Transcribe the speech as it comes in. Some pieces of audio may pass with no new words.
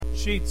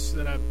sheets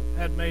that I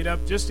had made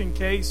up just in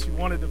case you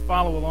wanted to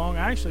follow along.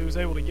 I actually was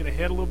able to get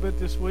ahead a little bit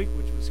this week,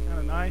 which was kind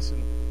of nice,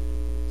 and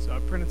so I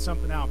printed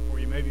something out for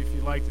you. Maybe if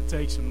you'd like to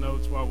take some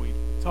notes while we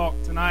talk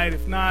tonight.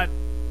 If not,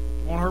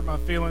 it won't hurt my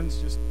feelings.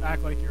 Just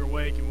act like you're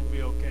awake and we'll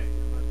be okay.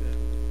 How about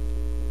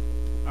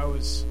that? I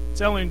was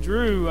telling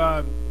Drew,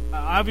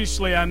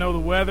 obviously I know the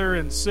weather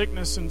and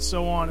sickness and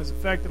so on has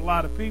affected a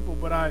lot of people,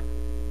 but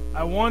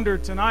I wonder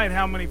tonight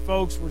how many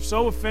folks were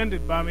so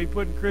offended by me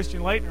putting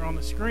Christian Laettner on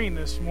the screen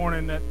this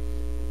morning that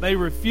they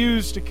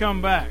refused to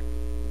come back.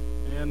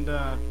 And,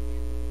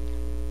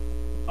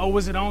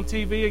 was it on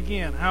TV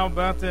again? How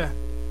about that?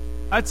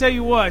 I tell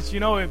you what,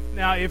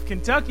 if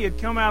Kentucky had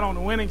come out on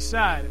the winning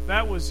side, if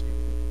that was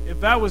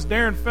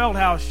Darren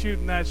Feldhaus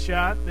shooting that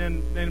shot,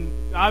 then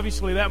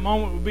obviously that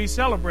moment would be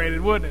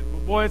celebrated, wouldn't it?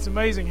 But boy, it's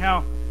amazing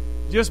how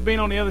just being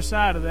on the other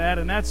side of that,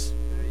 and that's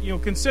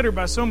considered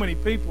by so many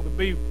people to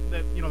be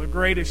that the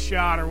greatest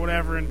shot or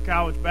whatever in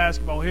college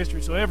basketball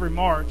history. So every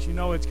March,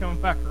 it's coming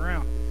back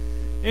around.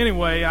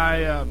 Anyway,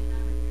 I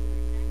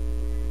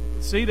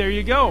see. There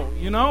you go.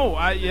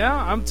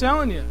 I'm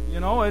telling you.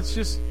 It's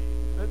just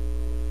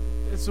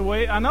it's the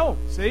way I know.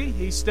 See,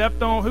 he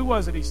stepped on. Who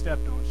was it? He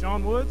stepped on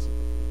Sean Woods.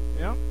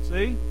 Yeah.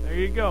 See, there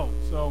you go.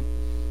 So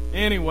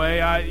anyway,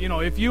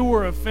 if you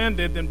were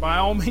offended, then by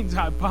all means,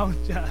 I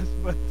apologize.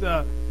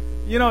 But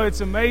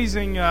it's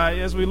amazing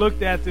as we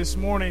looked at this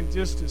morning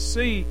just to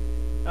see,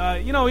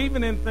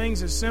 even in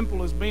things as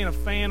simple as being a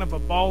fan of a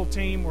ball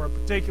team or a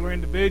particular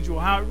individual,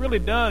 how it really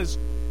does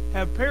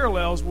have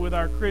parallels with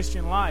our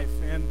Christian life.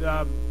 And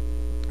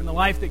the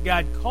life that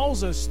God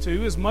calls us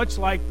to is much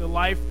like the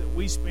life that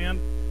we spend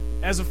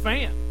as a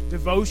fan.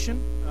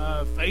 Devotion,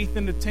 faith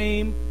in the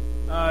team,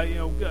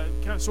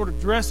 kind of sort of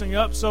dressing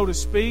up, so to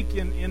speak,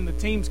 in the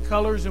team's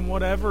colors and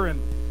whatever.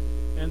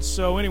 And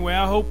so anyway,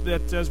 I hope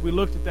that as we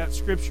looked at that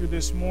scripture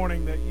this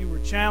morning that you were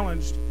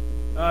challenged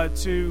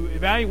to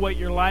evaluate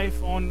your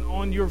life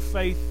on your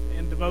faith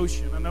and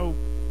devotion. I know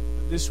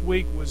this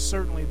week was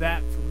certainly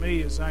that for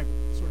me as I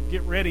sort of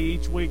get ready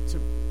each week to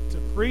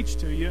preach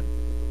to you.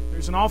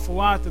 There's an awful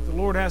lot that the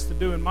Lord has to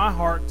do in my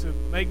heart to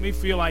make me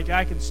feel like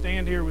I can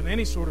stand here with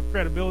any sort of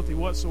credibility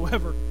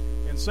whatsoever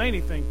and say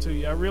anything to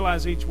you. I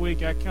realize each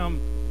week I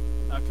come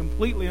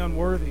completely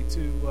unworthy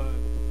to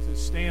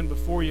stand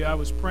before you. I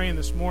was praying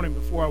this morning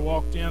before I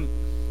walked in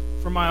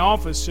from my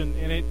office, and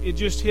it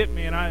just hit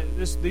me, and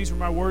these are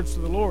my words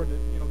to the Lord,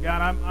 that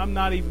God, I'm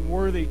not even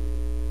worthy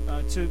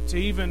to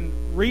even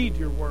read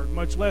your word,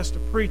 much less to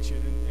preach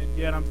it, and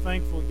yet I'm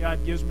thankful that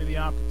God gives me the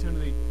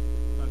opportunity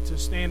to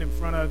stand in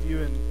front of you,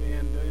 and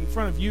in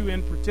front of you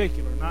in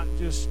particular, not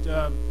just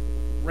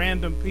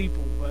random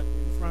people, but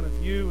in front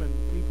of you and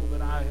people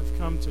that I have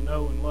come to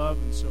know and love.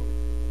 And so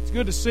it's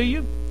good to see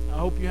you. I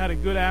hope you had a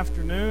good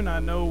afternoon. I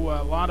know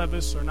a lot of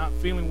us are not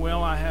feeling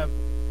well. I have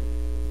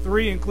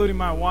 3, including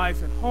my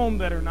wife, at home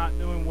that are not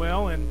doing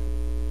well, and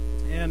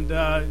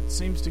it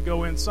seems to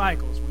go in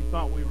cycles. We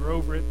thought we were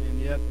over it,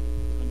 and yet,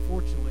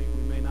 unfortunately,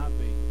 we may not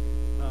be.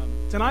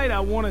 Tonight, I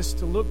want us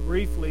to look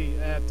briefly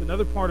at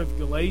another part of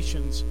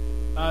Galatians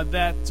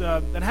that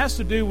has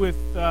to do with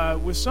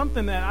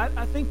something that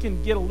I think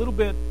can get a little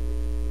bit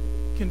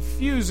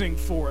confusing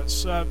for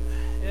us.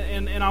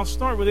 And I'll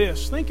start with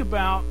this. Think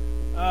about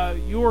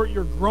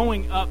your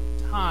growing up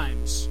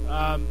times.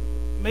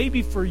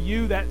 Maybe for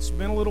you that's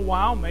been a little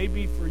while.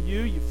 Maybe for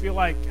you feel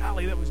like,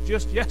 golly, that was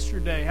just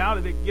yesterday. How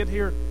did it get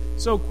here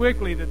so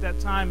quickly that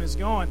time is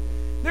gone?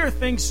 There are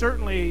things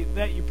certainly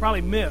that you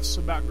probably miss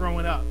about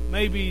growing up.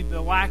 Maybe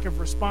the lack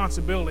of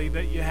responsibility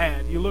that you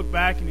had. You look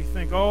back and you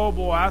think, oh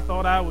boy, I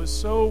thought I was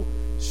so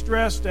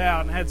stressed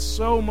out and had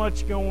so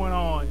much going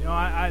on.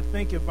 I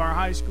think of our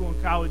high school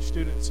and college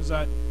students as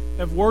I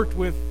have worked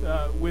with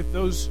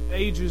those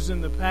ages in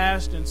the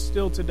past and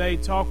still today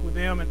talk with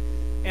them.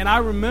 And I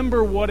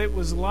remember what it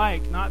was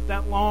like not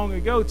that long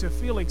ago to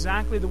feel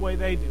exactly the way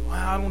they do.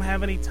 Wow, I don't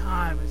have any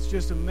time. It's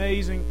just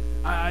amazing.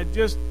 I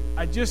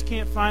just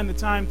can't find the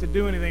time to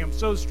do anything. I'm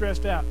so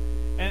stressed out.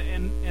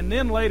 And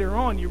then later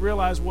on you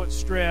realize what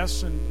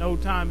stress and no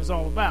time is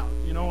all about.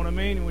 You know what I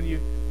mean? When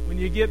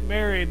you get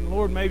married and the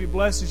Lord maybe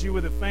blesses you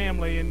with a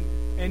family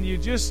and you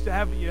just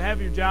have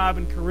your job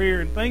and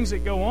career and things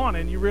that go on,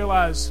 and you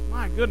realize,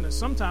 my goodness,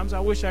 sometimes I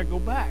wish I'd go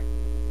back.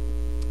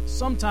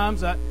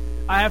 Sometimes I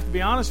have to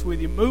be honest with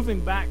you, moving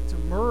back to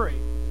Murray,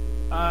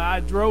 I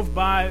drove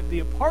by the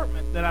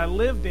apartment that I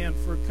lived in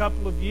for a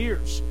couple of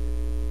years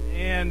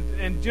and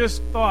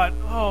just thought,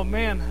 oh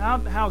man,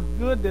 how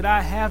good did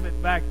I have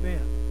it back then?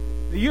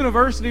 The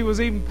university was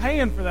even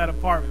paying for that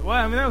apartment. Well,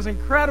 I mean, that was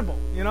incredible.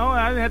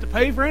 I didn't have to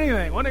pay for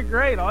anything. Wasn't it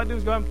great? All I did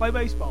was go out and play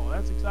baseball.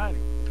 That's exciting.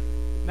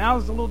 Now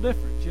it's a little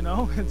different,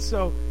 And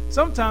so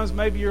sometimes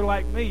maybe you're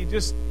like me.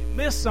 You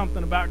miss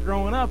something about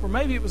growing up, or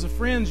maybe it was the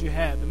friends you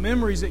had, the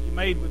memories that you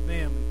made with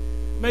them.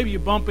 Maybe you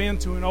bump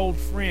into an old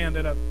friend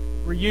at a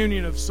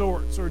reunion of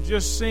sorts, or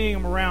just seeing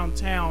them around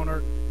town.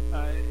 Or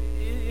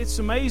it's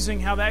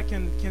amazing how that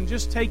can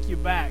just take you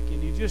back,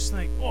 and you just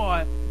think, oh,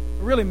 I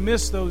really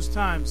miss those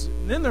times.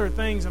 And then there are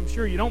things I'm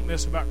sure you don't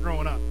miss about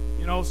growing up.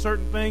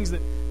 Certain things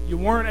that you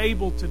weren't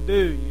able to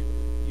do.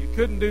 You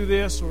couldn't do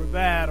this or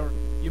that, or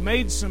you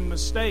made some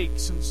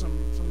mistakes and some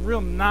real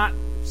not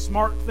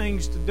smart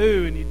things to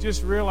do, and you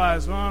just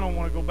realize, well, I don't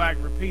want to go back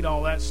and repeat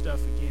all that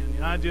stuff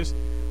again.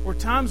 Or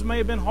times may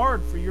have been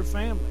hard for your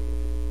family.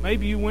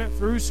 Maybe you went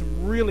through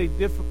some really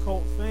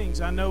difficult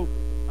things. I know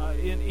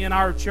in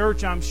our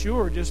church, I'm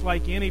sure, just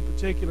like any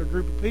particular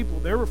group of people,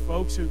 there were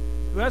folks who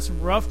had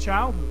some rough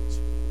childhoods,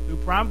 who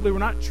probably were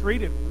not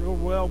treated real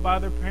well by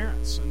their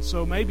parents. And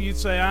so maybe you'd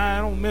say,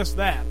 I don't miss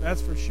that,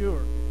 that's for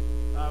sure.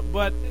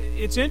 But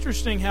it's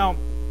interesting how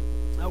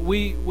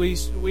we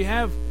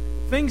have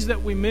things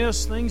that we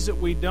miss, things that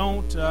we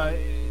don't.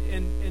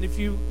 And if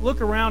you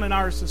look around in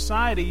our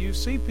society, you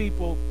see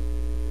people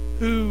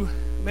who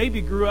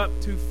maybe grew up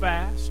too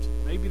fast.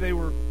 Maybe they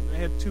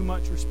had too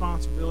much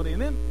responsibility.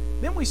 And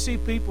then we see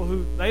people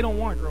who they don't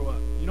want to grow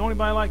up. You know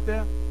anybody like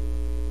that?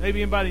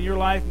 Maybe anybody in your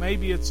life,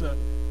 maybe it's a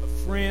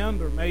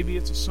friend, or maybe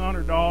it's a son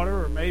or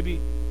daughter, or maybe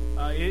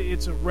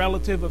it's a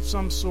relative of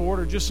some sort,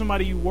 or just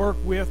somebody you work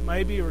with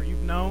maybe, or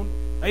you've known.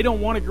 They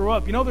don't want to grow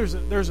up. You know, there's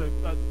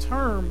a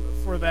term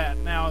for that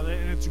now,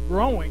 and it's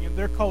growing, and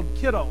they're called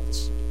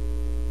kidults.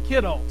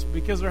 Kidults,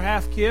 because they're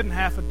half kid and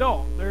half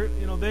adult.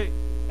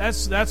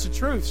 That's the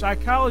truth.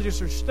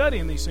 Psychologists are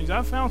studying these things.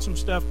 I found some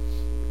stuff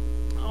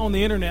on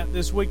the internet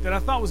this week that I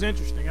thought was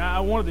interesting.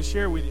 I wanted to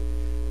share with you.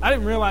 I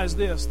didn't realize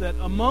this, that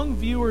among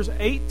viewers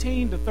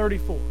 18 to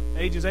 34,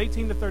 ages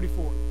 18 to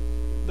 34,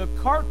 the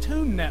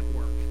Cartoon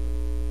Network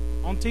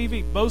on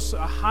TV boasts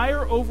a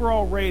higher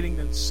overall rating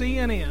than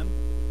CNN,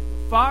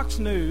 Fox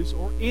News,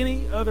 or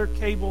any other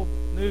cable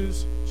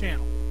news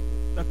channel.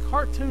 The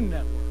Cartoon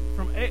Network,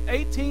 from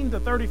 18 to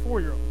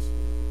 34-year-olds.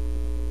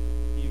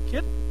 Are you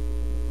kidding?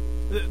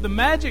 The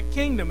Magic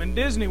Kingdom in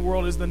Disney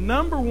World is the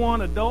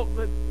 #1 adult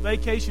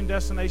vacation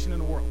destination in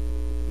the world.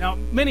 Now,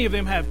 many of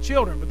them have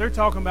children, but they're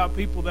talking about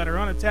people that are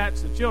unattached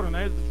to children.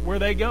 That's where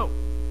they go,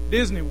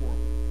 Disney World.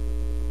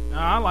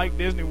 Now, I like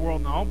Disney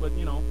World and all, but,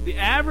 the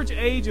average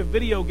age of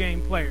video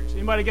game players.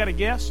 Anybody got a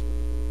guess?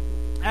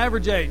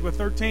 Average age, what,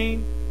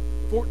 13,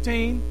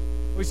 14,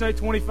 we say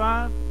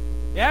 25?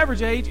 The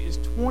average age is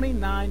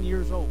 29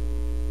 years old.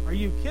 Are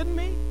you kidding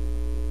me?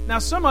 Now,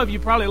 some of you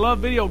probably love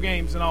video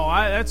games and all.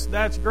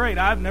 That's great.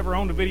 I've never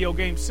owned a video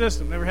game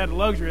system. Never had the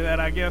luxury of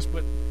that, I guess,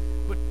 but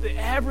the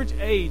average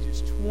age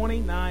is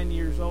 29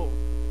 years old.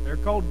 They're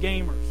called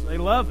gamers. They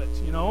love it,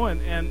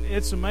 and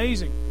it's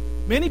amazing.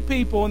 Many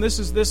people, and this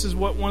is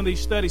what one of these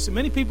studies said,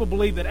 many people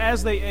believe that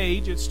as they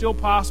age, it's still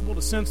possible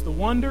to sense the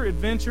wonder,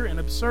 adventure, and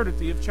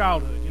absurdity of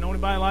childhood. You know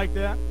anybody like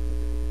that?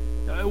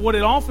 What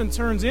it often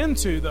turns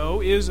into,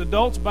 though, is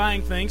adults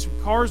buying things from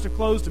cars to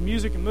clothes to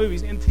music and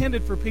movies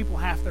intended for people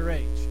half their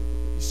age.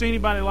 You see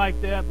anybody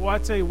like that? Boy, I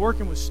tell you,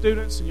 working with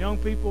students and young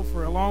people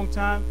for a long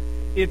time,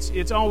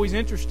 it's always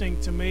interesting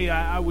to me.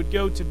 I would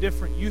go to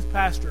different youth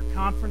pastor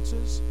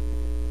conferences,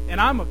 and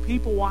I'm a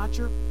people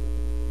watcher,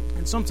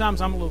 and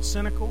sometimes I'm a little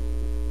cynical,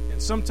 and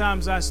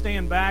sometimes I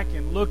stand back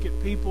and look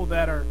at people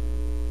that are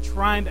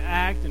trying to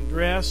act and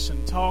dress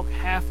and talk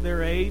half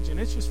their age, and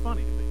it's just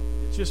funny to me.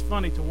 It's just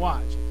funny to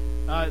watch.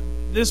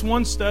 This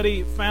one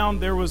study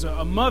found there was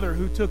a mother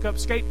who took up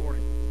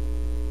skateboarding.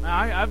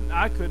 Now,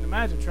 I couldn't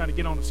imagine trying to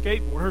get on a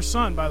skateboard. Her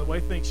son, by the way,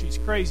 thinks she's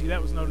crazy.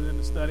 That was noted in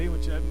the study,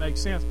 which makes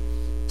sense.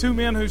 2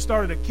 men who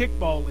started a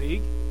kickball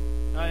league,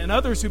 and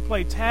others who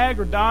play tag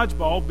or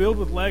dodgeball, build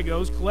with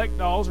Legos, collect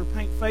dolls, or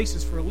paint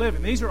faces for a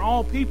living. These are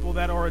all people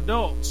that are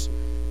adults.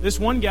 This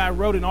one guy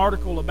wrote an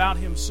article about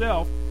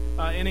himself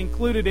and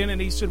included in it,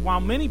 he said, while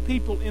many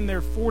people in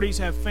their 40s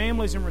have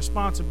families and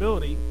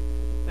responsibilities,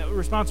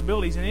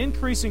 an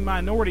increasing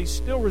minority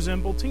still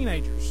resemble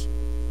teenagers.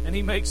 And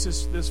he makes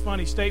this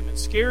funny statement,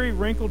 scary,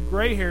 wrinkled,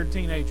 gray-haired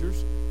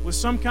teenagers with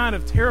some kind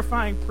of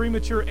terrifying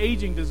premature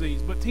aging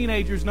disease, but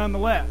teenagers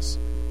nonetheless.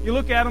 You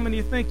look at them and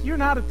you think, you're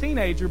not a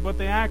teenager, but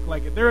they act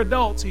like it. They're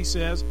adults, he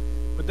says,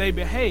 but they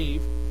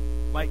behave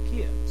like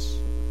kids.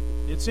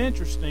 It's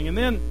interesting. And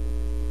then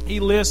he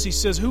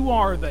says, who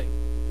are they?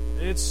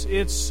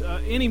 It's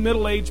any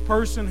middle-aged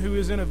person who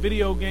is in a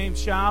video game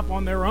shop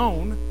on their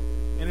own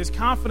and is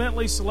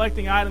confidently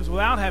selecting items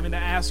without having to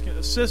ask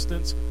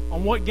assistance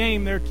on what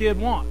game their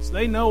kid wants.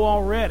 They know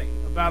already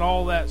about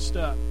all that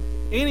stuff.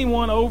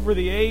 Anyone over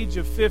the age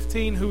of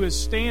 15 who is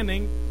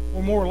standing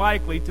or more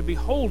likely to be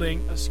holding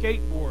a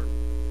skateboard.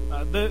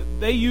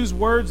 They use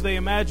words they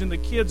imagine the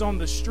kids on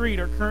the street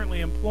are currently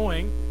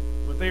employing,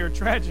 but they are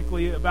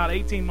tragically about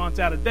 18 months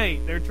out of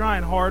date. They're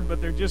trying hard,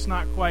 but they're just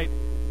not quite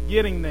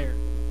getting there.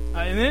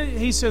 And then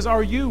he says,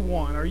 are you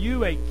one? Are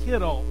you a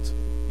kidult?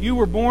 You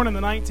were born in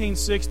the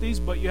 1960s,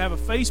 but you have a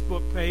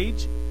Facebook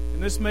page,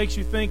 and this makes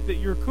you think that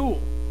you're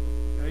cool.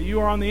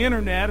 You are on the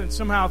internet and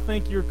somehow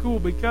think you're cool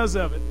because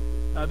of it.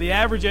 The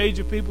average age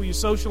of people you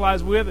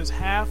socialize with is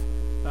half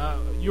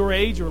your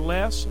age or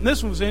less. And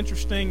this one was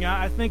interesting.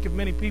 I think of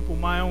many people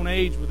my own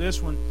age with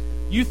this one.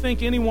 You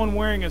think anyone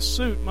wearing a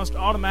suit must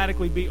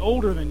automatically be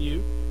older than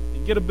you.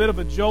 You get a bit of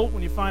a jolt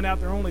when you find out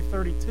they're only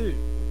 32.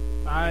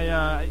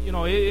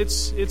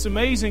 It's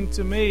amazing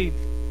to me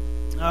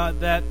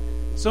that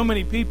so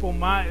many people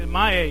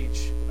my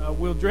age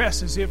will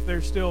dress as if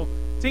they're still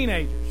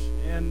teenagers.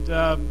 And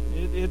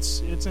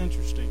it's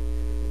interesting.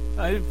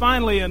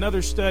 Finally,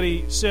 another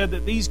study said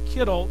that these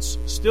kidults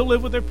still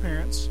live with their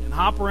parents and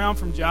hop around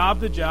from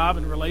job to job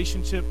and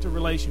relationship to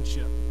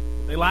relationship.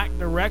 They lack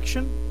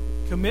direction,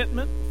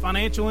 commitment,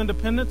 financial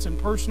independence, and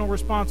personal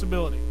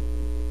responsibility.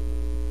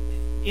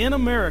 In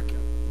America,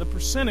 the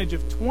percentage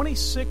of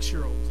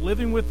 26-year-olds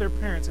living with their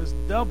parents has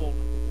doubled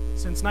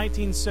since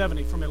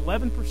 1970, from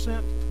 11%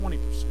 to 20%.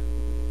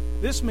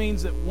 This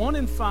means that 1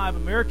 in 5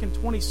 American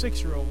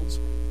 26-year-olds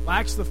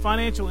lacks the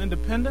financial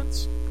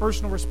independence,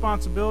 personal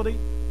responsibility,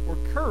 or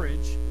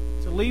courage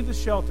to leave the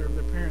shelter of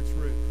their parents'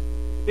 roof.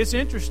 It's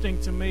interesting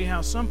to me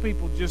how some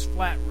people just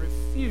flat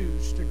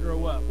refuse to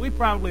grow up. We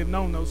probably have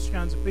known those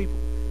kinds of people.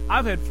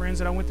 I've had friends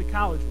that I went to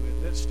college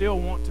with that still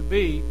want to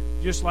be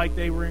just like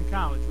they were in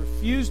college,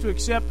 refuse to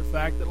accept the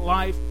fact that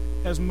life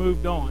has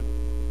moved on.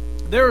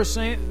 There are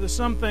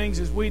some things,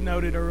 as we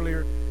noted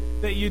earlier,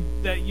 that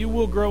you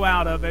will grow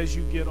out of as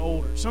you get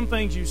older. Some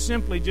things you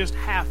simply just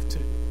have to.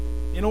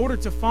 In order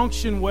to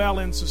function well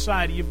in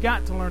society, you've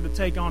got to learn to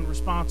take on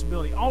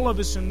responsibility. All of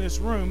us in this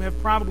room have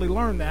probably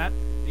learned that,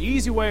 the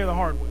easy way or the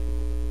hard way,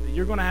 that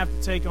you're going to have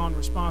to take on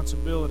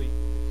responsibility.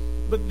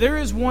 But there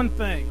is one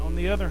thing, on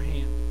the other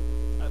hand,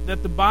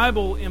 that the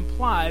Bible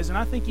implies, and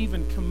I think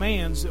even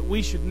commands, that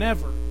we should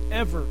never,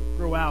 ever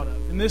grow out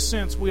of. In this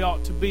sense, we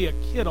ought to be a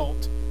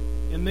kidult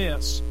in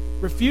this.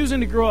 Refusing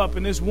to grow up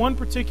in this one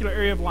particular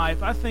area of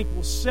life, I think,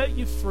 will set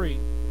you free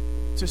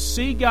to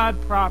see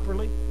God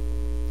properly,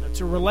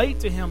 to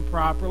relate to Him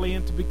properly,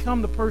 and to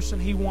become the person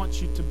He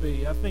wants you to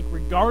be. I think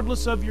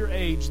regardless of your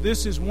age,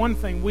 this is one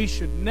thing we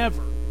should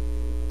never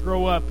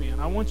grow up in.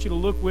 I want you to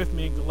look with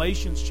me in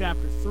Galatians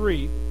chapter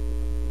 3,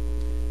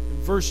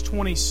 verse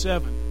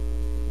 27.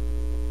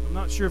 I'm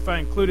not sure if I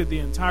included the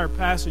entire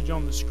passage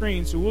on the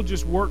screen, so we'll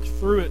just work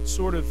through it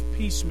sort of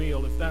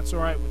piecemeal, if that's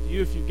all right with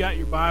you. If you've got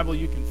your Bible,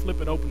 you can flip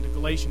it open to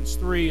Galatians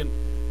 3,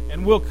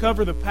 and we'll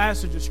cover the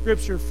passage of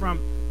Scripture from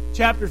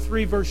chapter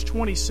 3, verse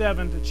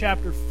 27 to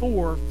chapter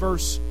 4,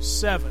 verse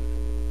 7.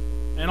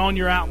 And on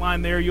your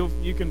outline there,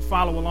 you can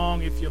follow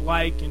along if you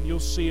like, and you'll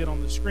see it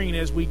on the screen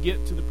as we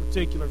get to the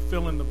particular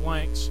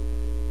fill-in-the-blanks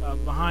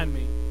behind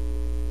me.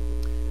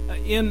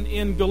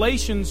 In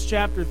Galatians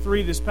chapter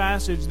 3, this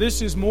passage,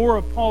 this is more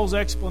of Paul's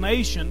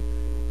explanation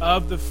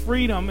of the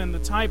freedom and the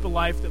type of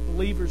life that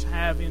believers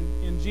have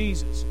in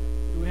Jesus.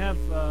 Do we have...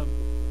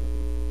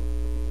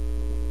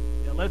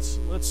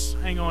 Let's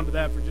hang on to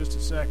that for just a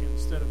second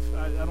instead of...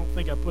 I don't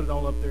think I put it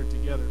all up there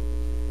together.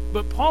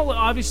 But Paul,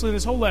 obviously, in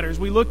this whole letter, as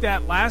we looked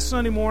at last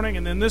Sunday morning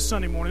and then this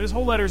Sunday morning, this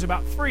whole letter is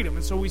about freedom.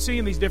 And so we see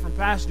in these different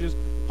passages,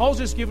 Paul's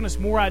just giving us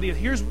more ideas.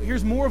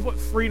 Here's more of what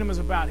freedom is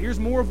about. Here's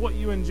more of what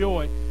you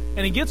enjoy.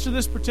 And he gets to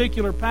this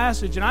particular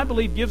passage, and I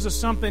believe gives us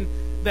something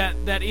that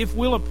if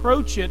we'll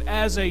approach it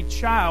as a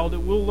child, that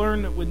we'll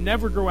learn that we'll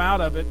never grow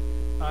out of it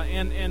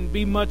and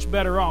be much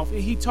better off.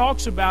 He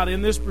talks about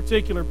in this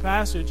particular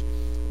passage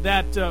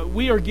that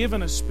we are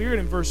given a spirit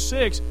in verse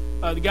 6.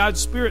 God's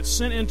Spirit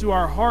sent into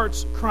our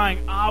hearts crying,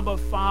 Abba,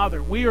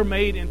 Father. We are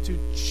made into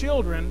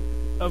children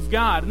of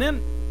God. And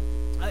then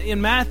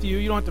in Matthew,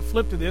 you don't have to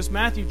flip to this,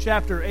 Matthew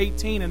chapter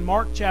 18 and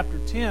Mark chapter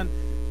 10,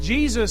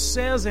 Jesus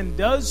says and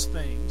does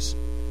things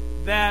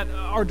that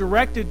are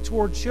directed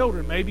toward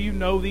children. Maybe you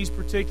know these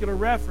particular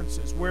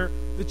references where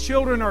the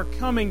children are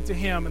coming to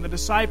Him and the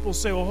disciples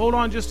say, well, hold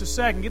on just a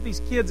second, get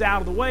these kids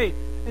out of the way.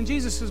 And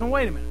Jesus says, no,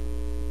 wait a minute.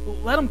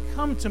 Let them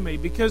come to me,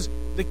 because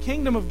the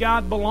kingdom of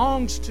God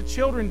belongs to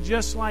children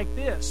just like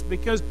this.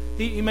 Because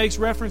he makes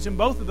reference in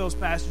both of those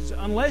passages,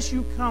 unless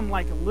you come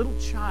like a little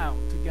child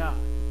to God,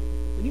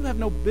 then you have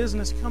no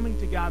business coming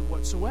to God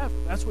whatsoever.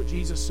 That's what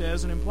Jesus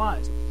says and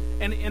implies.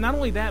 And not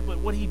only that, but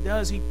what He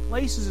does, He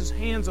places His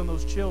hands on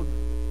those children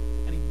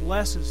and He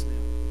blesses them.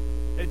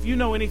 If you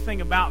know anything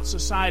about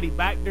society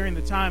back during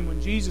the time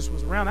when Jesus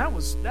was around,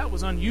 that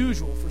was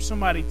unusual for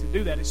somebody to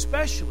do that,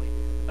 especially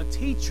a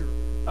teacher,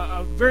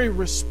 a very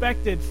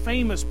respected,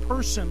 famous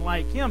person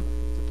like him,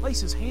 to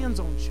place his hands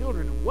on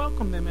children and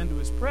welcome them into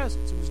His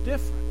presence. It was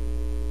different.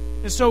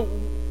 And so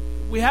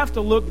we have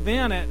to look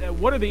then at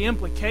what are the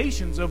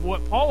implications of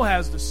what Paul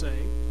has to say,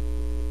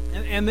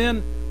 and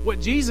then what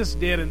Jesus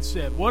did and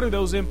said. What are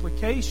those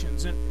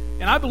implications? And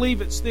I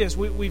believe it's this.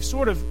 We've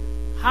sort of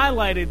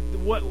highlighted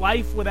what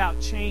life without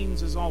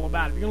chains is all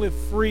about. If you're going to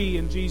live free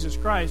in Jesus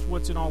Christ,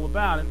 what's it all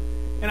about?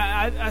 And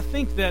I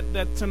think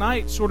that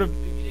tonight, sort of,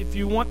 if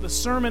you want the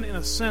sermon in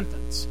a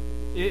sentence,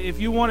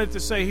 if you wanted to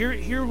say,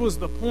 here was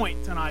the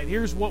point tonight,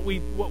 here's what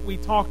we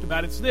talked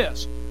about, it's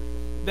this: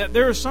 that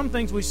there are some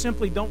things we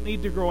simply don't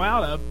need to grow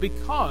out of,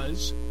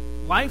 because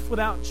life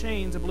without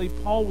chains, I believe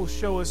Paul will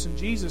show us, and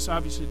Jesus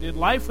obviously did,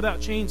 life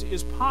without chains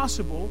is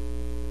possible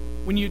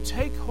when you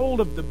take hold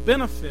of the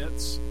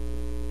benefits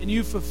and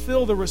you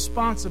fulfill the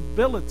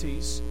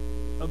responsibilities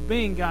of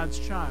being God's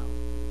child.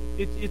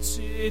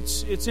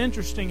 It's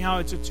interesting how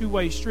it's a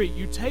two-way street.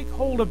 You take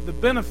hold of the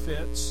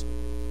benefits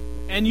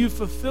and you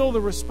fulfill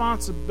the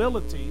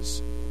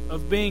responsibilities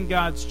of being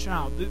God's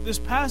child. This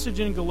passage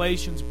in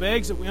Galatians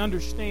begs that we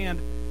understand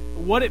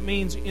what it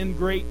means in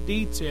great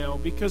detail,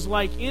 because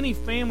like any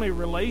family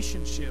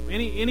relationship,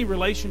 any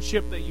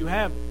relationship that you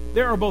have,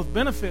 there are both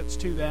benefits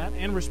to that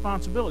and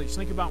responsibilities.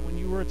 Think about when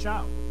you were a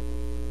child.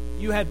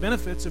 You had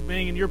benefits of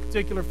being in your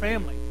particular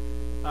family.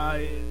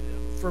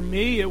 For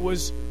me, it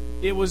was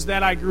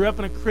that I grew up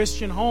in a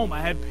Christian home.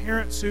 I had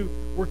parents who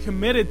were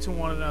committed to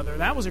one another.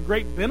 That was a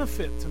great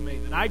benefit to me,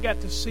 that I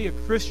got to see a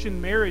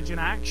Christian marriage in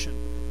action.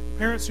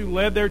 Parents who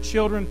led their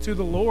children to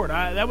the Lord.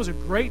 That was a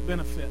great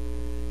benefit.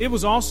 It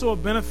was also a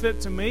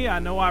benefit to me, I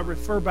know I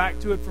refer back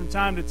to it from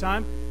time to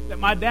time, that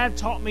my dad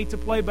taught me to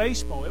play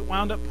baseball. It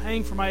wound up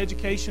paying for my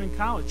education in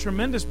college.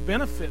 Tremendous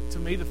benefit to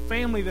me, the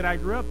family that I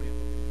grew up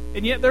in.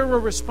 And yet there were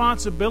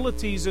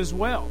responsibilities as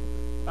well.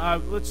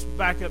 Let's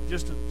back up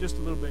just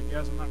a little bit,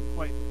 guys. I'm not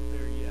quite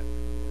there yet.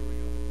 There we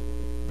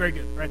go. Very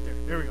good. Right there.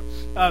 There we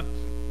go.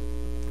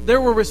 There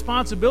were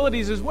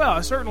responsibilities as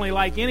well. Certainly,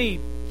 like any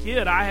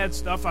kid, I had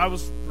stuff I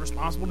was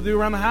responsible to do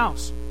around the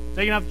house.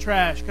 Taking out the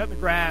trash, cutting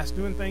the grass,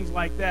 doing things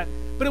like that.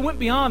 But it went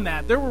beyond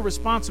that. There were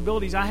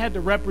responsibilities. I had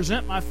to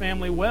represent my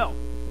family well.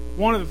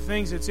 One of the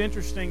things that's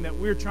interesting that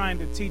we're trying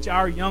to teach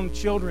our young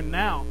children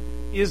now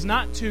is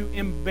not to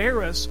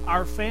embarrass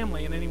our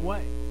family in any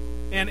way.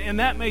 And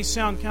that may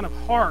sound kind of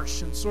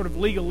harsh and sort of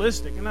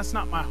legalistic, and that's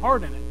not my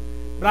heart in it.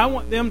 But I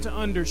want them to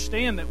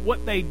understand that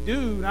what they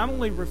do not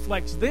only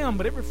reflects them,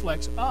 but it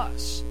reflects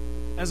us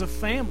as a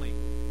family,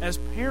 as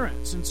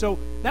parents. And so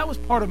that was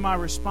part of my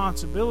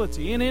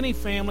responsibility. In any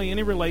family,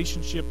 any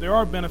relationship, there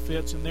are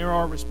benefits and there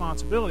are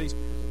responsibilities.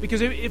 Because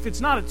if it's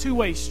not a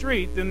two-way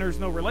street, then there's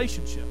no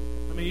relationship.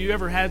 I mean, you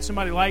ever had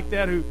somebody like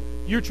that who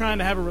you're trying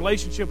to have a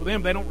relationship with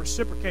them, they don't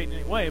reciprocate in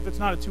any way. If it's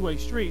not a two-way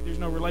street, there's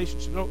no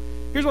relationship. So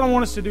here's what I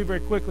want us to do very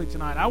quickly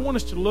tonight. I want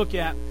us to look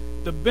at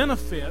the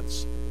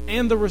benefits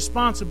and the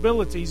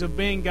responsibilities of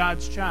being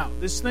God's child.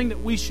 This thing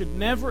that we should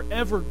never,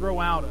 ever grow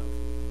out of.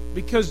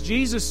 Because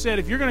Jesus said,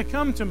 if you're going to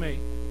come to me,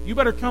 you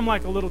better come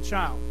like a little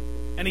child.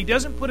 And He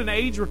doesn't put an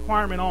age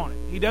requirement on it.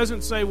 He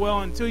doesn't say,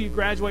 well, until you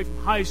graduate from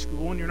high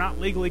school and you're not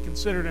legally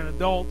considered an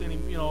adult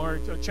or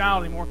a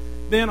child anymore,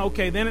 then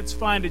it's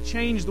fine to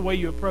change the way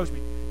you approach me.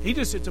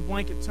 It's a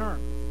blanket term.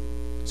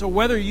 So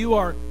whether you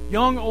are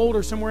young, old,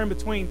 or somewhere in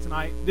between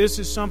tonight, this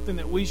is something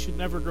that we should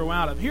never grow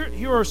out of.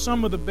 Here are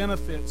some of the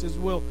benefits as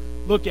we'll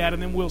look at,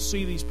 and then we'll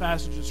see these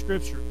passages of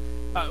Scripture.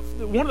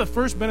 One of the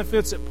first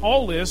benefits that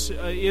Paul lists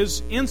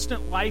is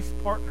instant life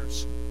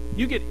partners.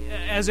 You get,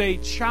 as a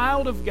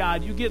child of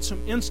God, you get some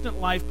instant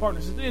life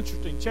partners. It's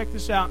interesting. Check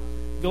this out.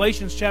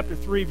 Galatians chapter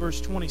 3,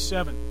 verse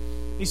 27.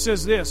 He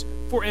says this,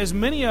 "For as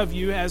many of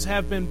you as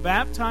have been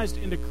baptized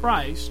into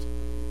Christ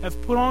have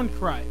put on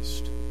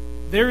Christ.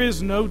 There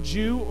is no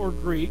Jew or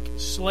Greek,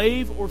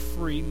 slave or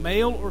free,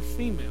 male or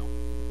female,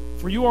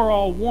 for you are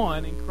all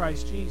one in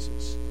Christ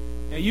Jesus."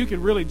 Now, you could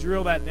really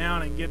drill that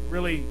down and get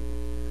really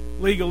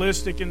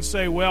legalistic and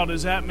say, well,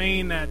 does that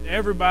mean that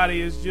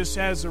everybody just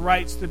has the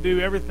rights to do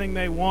everything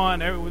they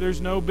want,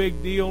 there's no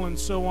big deal and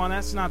so on?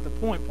 That's not the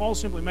point. Paul's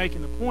simply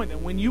making the point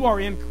that when you are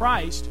in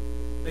Christ,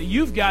 that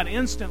you've got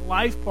instant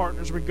life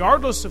partners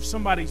regardless of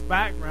somebody's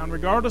background,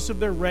 regardless of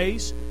their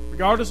race,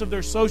 regardless of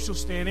their social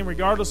standing,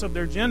 regardless of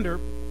their gender.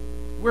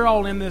 We're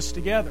all in this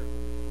together.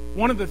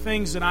 One of the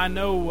things that I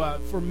know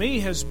for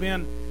me has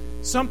been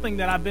something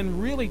that I've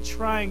been really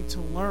trying to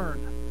learn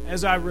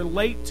as I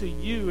relate to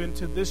you and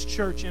to this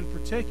church in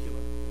particular.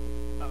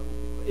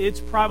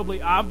 It's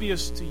probably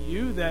obvious to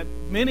you that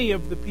many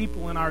of the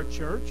people in our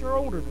church are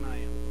older than I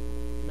am.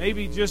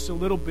 Maybe just a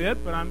little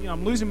bit, but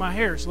I'm losing my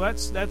hair, so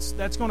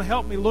that's going to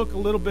help me look a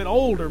little bit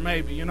older,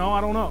 maybe. I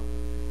don't know.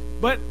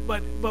 But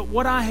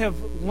what I have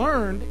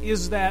learned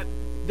is that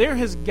there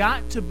has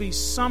got to be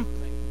something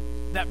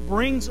that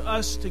brings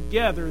us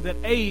together that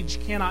age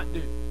cannot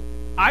do.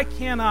 I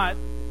cannot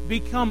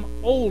become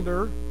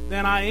older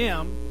than I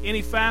am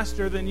any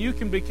faster than you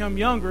can become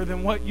younger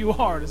than what you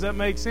are. Does that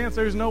make sense?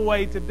 There's no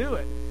way to do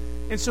it.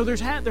 And so there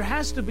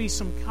has to be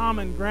some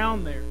common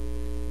ground there.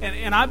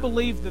 And I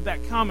believe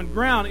that common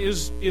ground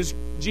is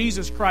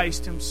Jesus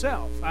Christ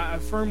Himself. I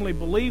firmly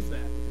believe that.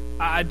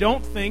 I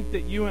don't think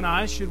that you and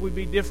I, should we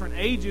be different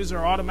ages,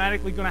 are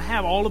automatically going to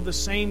have all of the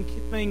same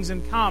things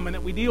in common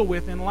that we deal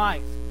with in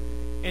life.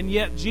 And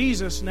yet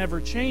Jesus never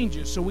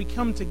changes, so we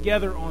come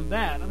together on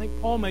that. I think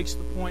Paul makes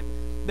the point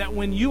that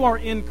when you are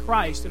in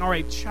Christ and are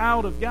a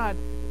child of God,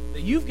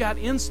 that you've got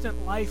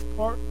instant life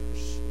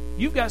partners.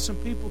 You've got some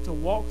people to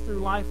walk through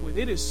life with.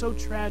 It is so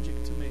tragic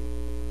to me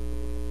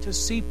to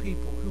see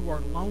people who are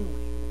lonely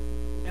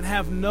and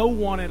have no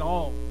one at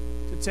all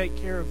to take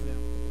care of them.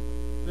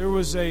 There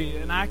was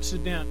an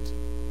accident,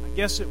 I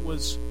guess it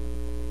was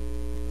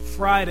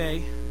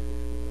Friday.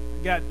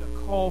 I got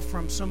a call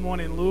from someone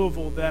in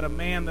Louisville that a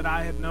man that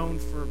I had known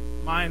for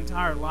my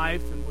entire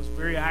life and was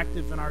very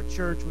active in our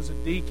church, was a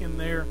deacon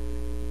there,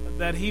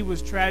 that he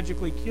was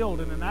tragically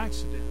killed in an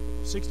accident,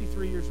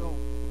 63 years old.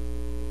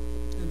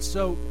 And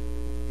so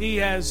he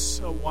has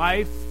a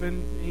wife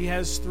and he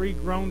has 3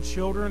 grown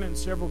children and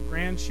several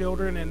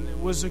grandchildren,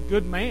 and was a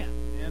good man.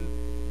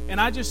 And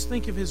I just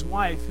think of his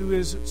wife, who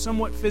is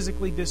somewhat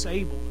physically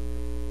disabled.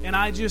 And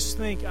I just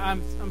think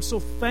I'm so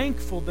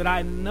thankful that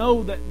I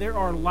know that there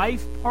are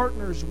life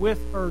partners with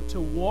her to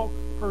walk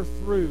her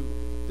through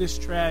this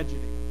tragedy.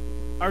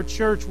 Our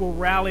church will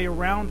rally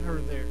around her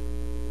there.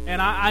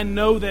 And I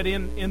know that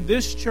in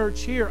this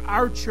church here,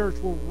 our church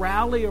will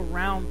rally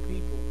around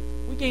people.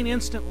 We gain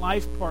instant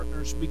life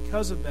partners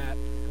because of that.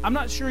 I'm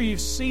not sure you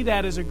see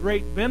that as a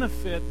great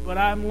benefit, but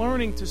I'm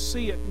learning to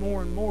see it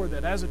more and more,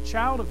 that as a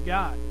child of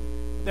God,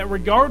 that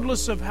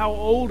regardless of how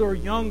old or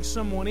young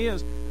someone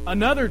is,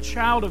 another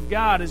child of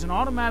God is an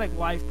automatic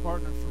life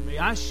partner for me.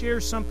 I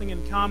share something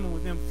in common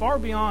with them far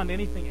beyond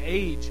anything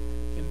age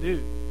can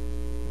do.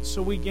 And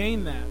so we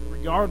gain that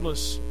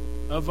regardless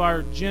of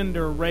our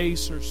gender,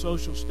 race, or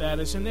social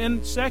status. And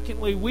then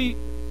secondly, we,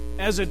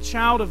 as a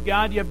child of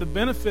God, you have the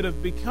benefit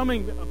of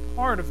becoming a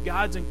part of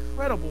God's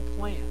incredible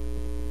plan.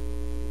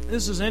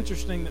 This is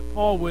interesting that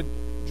Paul would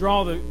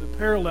draw the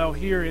parallel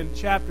here in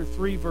chapter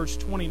 3, verse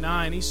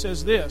 29. He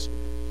says this,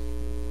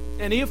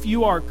 "And if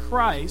you are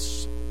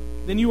Christ,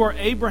 then you are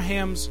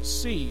Abraham's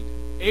seed,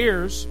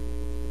 heirs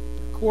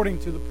according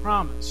to the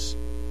promise."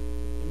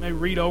 You may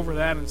read over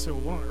that and say, well,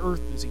 what on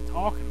earth is he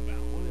talking about?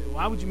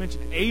 Why would you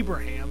mention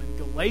Abraham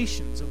in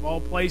Galatians of all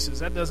places?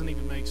 That doesn't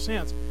even make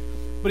sense.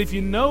 But if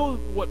you know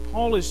what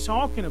Paul is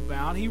talking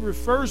about, he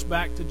refers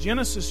back to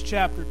Genesis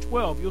chapter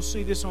 12. You'll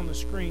see this on the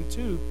screen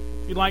too,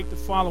 if you'd like to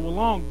follow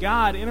along.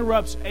 God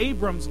interrupts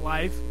Abram's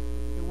life.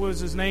 It was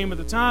his name at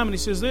the time, and he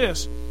says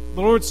this,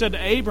 "The Lord said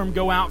to Abram,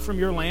 go out from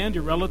your land,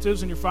 your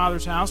relatives, and your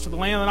father's house to the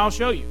land that I'll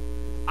show you.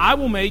 I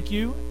will make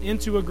you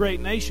into a great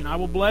nation. I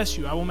will bless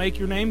you. I will make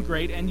your name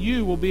great, and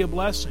you will be a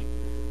blessing.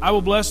 I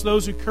will bless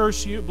those who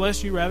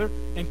bless you,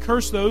 and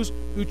curse those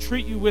who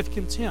treat you with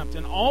contempt.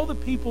 And all the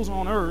peoples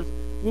on earth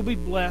will be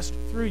blessed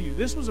through you."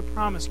 This was a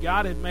promise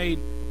God had made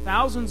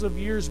thousands of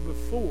years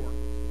before.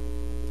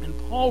 And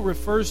Paul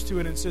refers to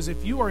it and says,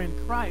 if you are in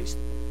Christ,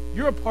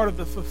 you're a part of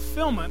the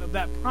fulfillment of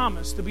that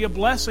promise to be a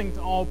blessing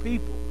to all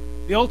people.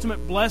 The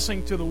ultimate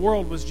blessing to the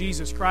world was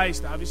Jesus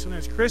Christ. Obviously,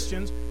 as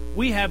Christians,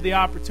 we have the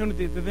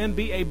opportunity to then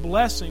be a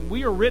blessing.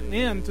 We are written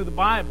into the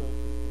Bible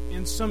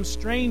in some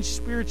strange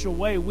spiritual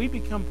way. We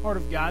become part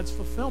of God's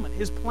fulfillment,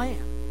 His plan.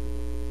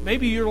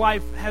 Maybe your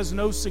life has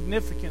no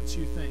significance,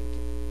 you think.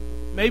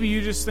 Maybe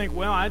you just think,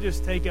 well, I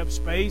just take up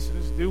space and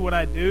just do what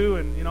I do,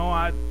 and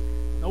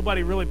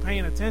nobody really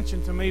paying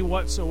attention to me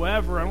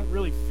whatsoever. I don't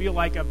really feel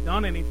like I've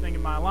done anything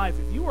in my life.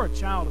 If you are a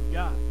child of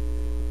God,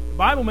 the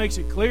Bible makes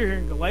it clear here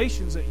in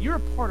Galatians that you're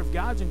a part of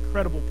God's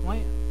incredible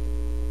plan.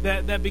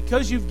 That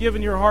because you've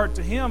given your heart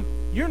to Him,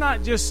 you're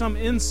not just some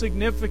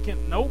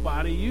insignificant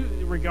nobody. You,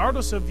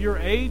 regardless of your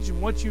age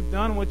and what you've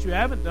done and what you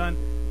haven't done,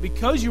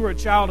 because you are a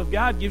child of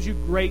God gives you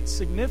great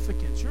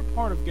significance. You're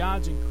part of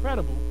God's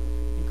incredible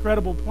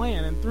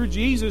plan. And through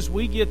Jesus,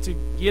 we get to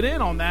get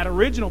in on that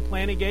original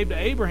plan He gave to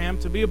Abraham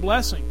to be a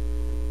blessing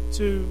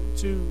to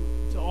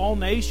all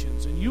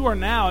nations. And you are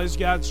now, as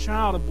God's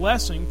child, a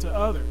blessing to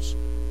others.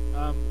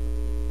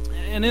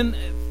 And then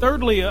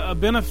thirdly, a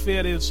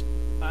benefit is,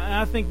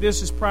 I think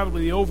this is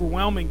probably the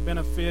overwhelming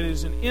benefit,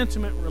 is an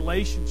intimate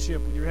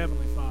relationship with your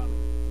Heavenly Father.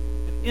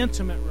 An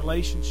intimate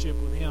relationship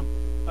with Him.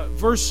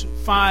 Verse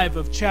 5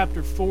 of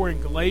chapter 4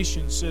 in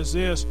Galatians says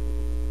this.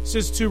 It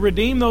says, to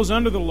redeem those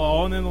under the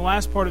law, and then the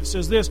last part of it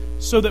says this,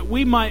 so that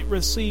we might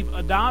receive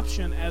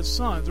adoption as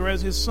sons, or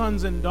as His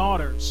sons and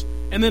daughters.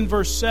 And then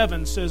verse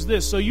 7 says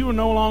this, so you are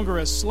no longer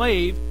a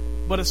slave,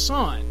 but a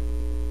son.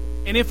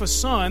 And if a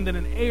son, then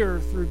an heir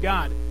through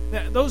God.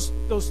 Those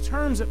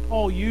terms that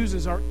Paul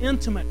uses are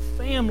intimate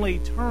family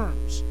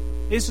terms.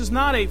 This is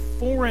not a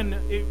foreign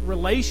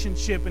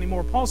relationship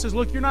anymore. Paul says,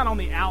 look, you're not on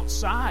the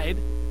outside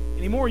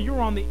anymore. You're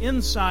on the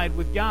inside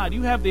with God.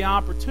 You have the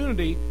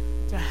opportunity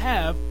to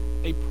have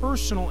a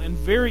personal and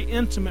very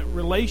intimate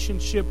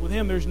relationship with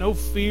Him. There's no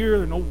fear,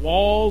 there's no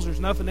walls, there's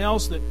nothing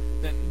else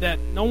that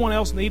no one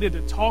else needed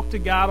to talk to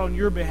God on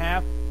your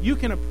behalf. You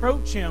can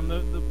approach Him.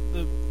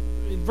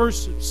 In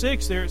verse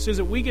 6 there, it says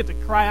that we get to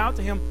cry out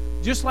to Him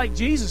just like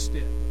Jesus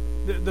did.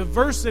 The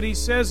verse that he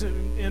says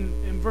in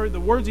the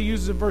words he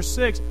uses in verse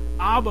 6,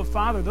 Abba,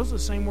 Father, those are the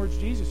same words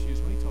Jesus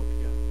used when He talked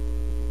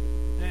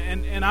to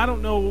God. And I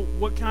don't know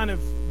what kind of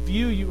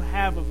view you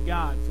have of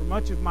God. For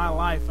much of my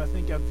life, I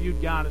think I've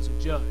viewed God as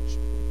a judge.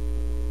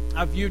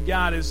 I've viewed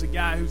God as the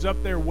guy who's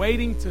up there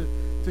waiting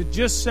to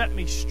just set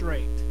me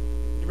straight.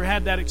 You ever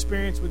had that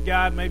experience with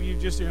God? Maybe you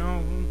just,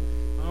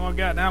 I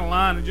got down the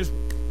line and just,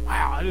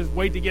 wow, I just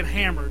wait to get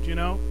hammered,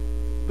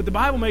 But the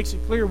Bible makes it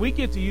clear we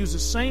get to use the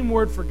same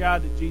word for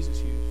God that Jesus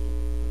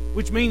used,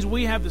 which means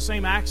we have the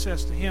same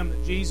access to Him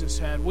that Jesus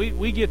had.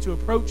 We get to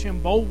approach Him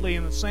boldly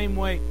in the same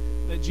way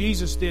that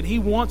Jesus did. He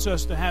wants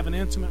us to have an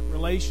intimate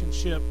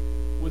relationship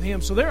with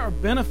Him. So there are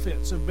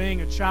benefits of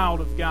being a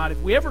child of God.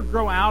 If we ever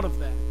grow out of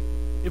that,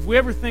 if we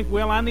ever think,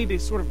 well, I need to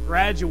sort of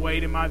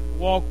graduate in my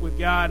walk with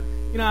God,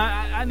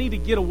 I need to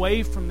get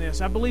away from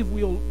this, I believe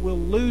we'll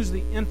lose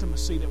the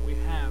intimacy that we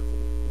have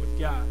with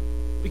God.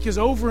 Because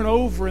over and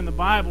over in the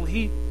Bible,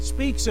 He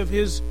speaks of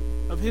His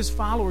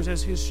followers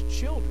as His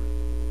children.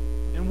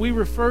 And we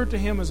refer to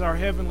Him as our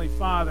Heavenly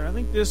Father. I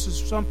think this is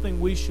something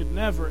we should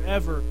never,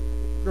 ever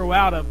grow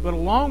out of. But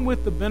along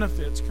with the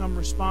benefits come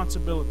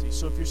responsibility.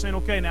 So if you're saying,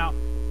 okay, now,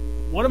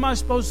 what am I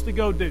supposed to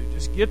go do?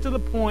 Just get to the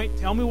point.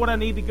 Tell me what I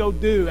need to go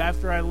do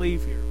after I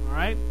leave here. All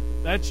right?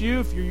 That's you.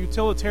 If you're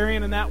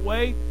utilitarian in that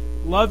way,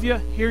 love you.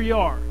 Here you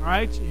are. All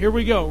right? Here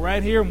we go.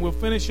 Right here, and we'll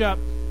finish up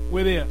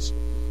with this.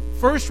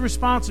 First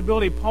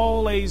responsibility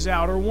Paul lays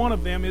out, or one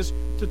of them, is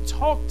to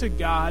talk to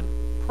God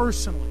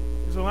personally.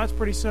 So that's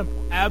pretty simple.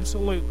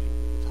 Absolutely.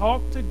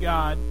 Talk to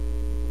God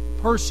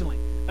personally.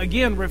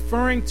 Again,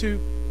 referring to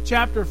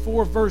chapter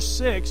 4, verse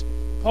 6,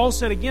 Paul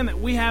said again that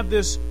we have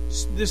this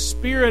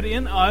spirit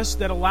in us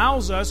that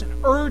allows us and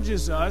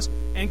urges us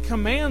and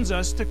commands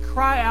us to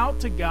cry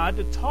out to God,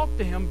 to talk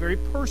to Him very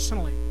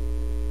personally.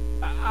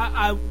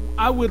 I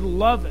would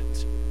love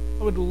it.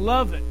 I would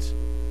love it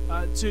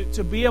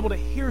to be able to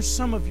hear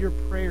some of your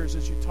prayers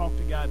as you talk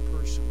to God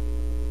personally.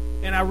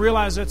 And I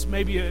realize that's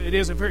it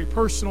is a very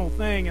personal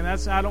thing, and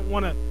I don't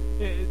want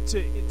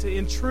to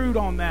intrude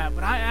on that.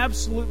 But I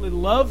absolutely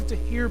love to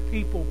hear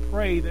people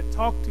pray that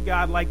talk to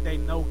God like they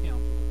know Him.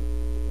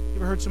 You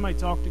ever heard somebody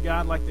talk to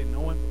God like they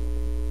know Him?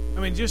 I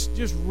mean, just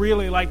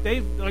really like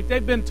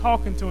they've been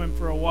talking to Him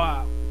for a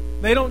while.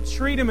 They don't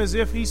treat Him as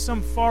if He's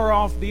some far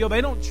off deal. They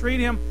don't treat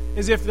Him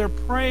as if they're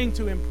praying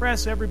to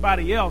impress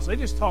everybody else. They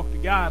just talk to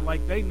God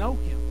like they know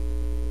Him.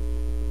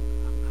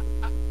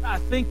 I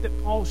think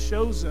that Paul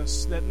shows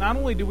us that not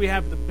only do we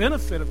have the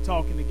benefit of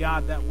talking to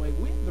God that way,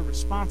 we have the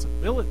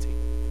responsibility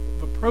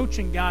of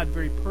approaching God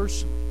very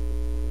personally.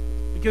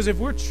 Because if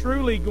we're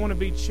truly going to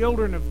be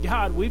children of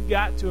God, we've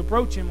got to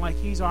approach Him like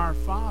He's our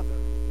Father.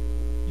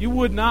 You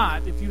would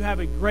not, if you have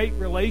a great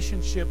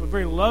relationship, a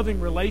very loving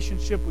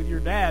relationship with your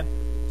dad,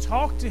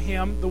 talk to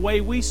Him the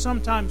way we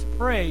sometimes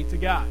pray to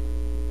God.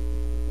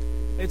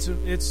 It's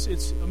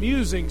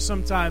amusing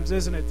sometimes,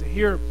 isn't it, to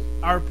hear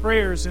our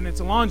prayers, and it's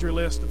a laundry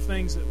list of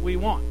things that we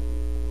want.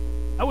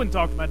 I wouldn't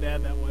talk to my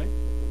dad that way.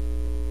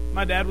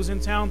 My dad was in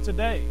town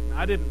today.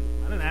 I didn't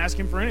ask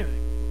him for anything.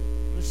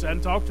 I just sat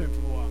and talked to him for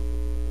a while.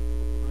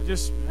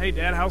 Hey,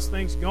 Dad, how's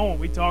things going?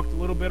 We talked a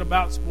little bit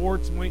about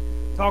sports, and we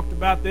talked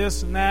about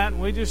this and that,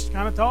 and we just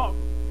kind of talked.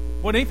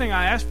 Wasn't anything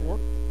I asked for.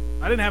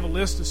 I didn't have a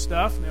list of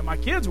stuff. Now, my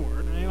kids were.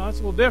 That's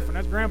a little different.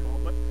 That's Grandpa.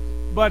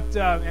 But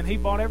and he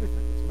bought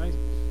everything. It's amazing.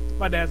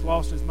 My dad's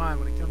lost his mind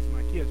when it comes to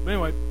my kids. But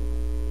anyway,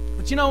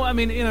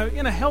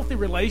 in a healthy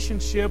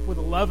relationship with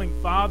a loving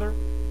father,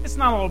 it's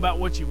not all about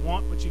what you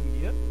want, what you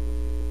can get.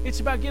 It's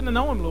about getting to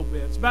know Him a little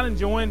bit. It's about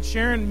enjoying,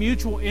 sharing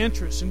mutual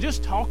interests, and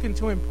just talking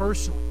to Him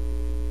personally.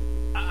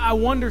 I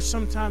wonder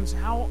sometimes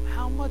how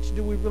much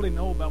do we really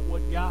know about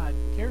what God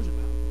cares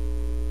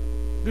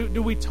about?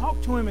 Do we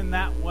talk to Him in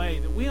that way,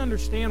 that we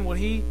understand what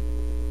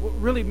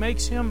really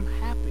makes Him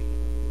happy,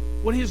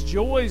 what His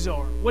joys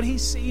are, what He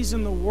sees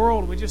in the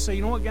world? We just say,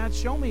 you know what, God,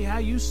 show me how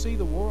you see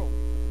the world.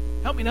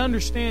 Help me to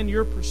understand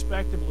your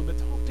perspective a little bit.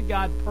 Talk to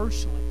God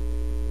personally.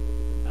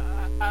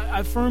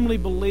 I firmly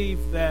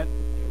believe that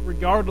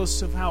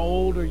regardless of how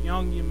old or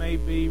young you may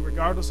be,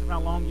 regardless of how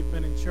long you've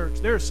been in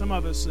church, there are some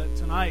of us that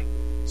tonight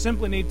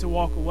simply need to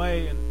walk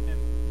away and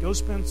go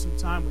spend some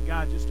time with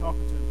God just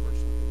talking to Him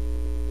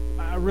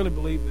personally. I really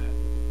believe that.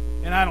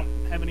 And I don't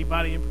have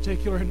anybody in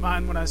particular in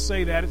mind when I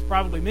say that. It's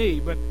probably me.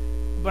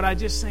 But I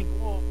just think,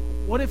 well,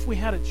 what if we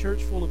had a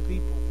church full of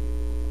people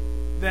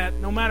that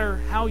no matter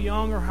how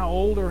young or how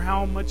old or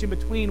how much in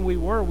between we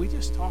were, we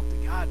just talked to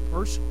God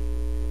personally.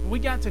 And we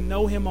got to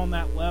know Him on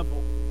that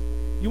level.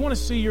 You want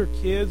to see your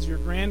kids, your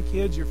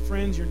grandkids, your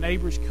friends, your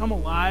neighbors come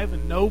alive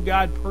and know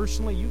God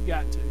personally? You've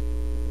got to.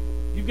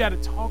 You've got to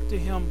talk to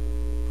Him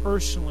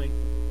personally.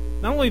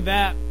 Not only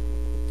that,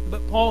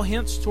 but Paul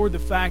hints toward the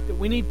fact that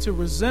we need to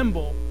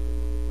resemble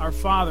our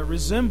Father.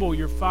 Resemble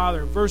your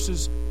Father.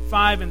 Verses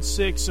 5 and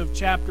 6 of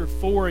chapter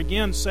 4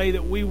 again say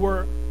that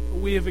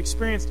we have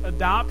experienced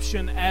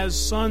adoption as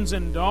sons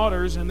and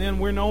daughters, and then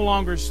we're no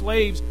longer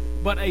slaves,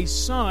 but a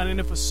son. And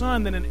if a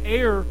son, then an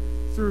heir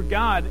through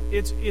God.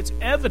 It's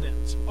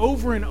evident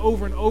over and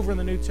over and over in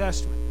the New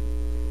Testament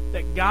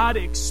that God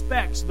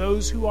expects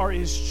those who are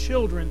His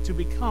children to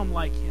become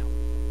like Him.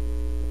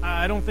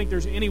 I don't think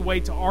there's any way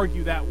to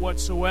argue that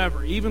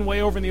whatsoever. Even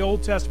way over in the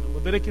Old Testament,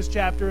 Leviticus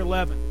chapter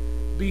 11,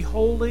 be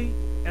holy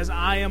as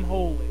I am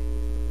holy.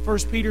 1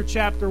 Peter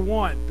chapter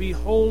 1, be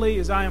holy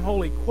as I am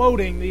holy,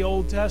 quoting the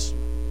Old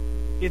Testament.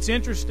 It's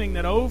interesting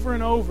that over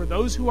and over,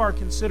 those who are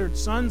considered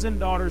sons and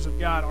daughters of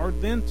God are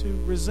then to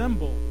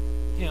resemble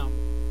Him.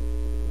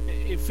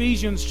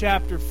 Ephesians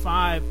chapter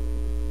 5,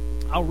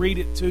 I'll read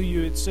it to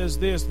you. It says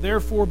this,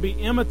 therefore be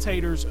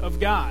imitators of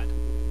God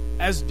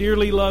as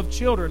dearly loved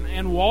children,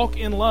 and walk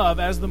in love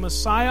as the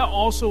Messiah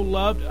also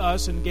loved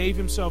us and gave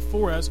Himself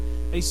for us,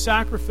 a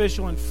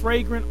sacrificial and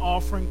fragrant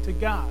offering to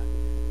God.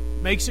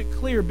 Makes it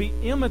clear, be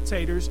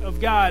imitators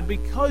of God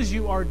because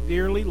you are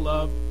dearly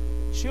loved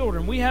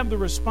children. We have the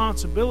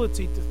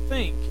responsibility to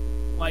think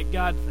like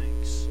God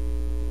thinks.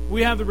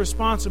 We have the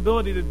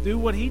responsibility to do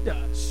what He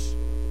does,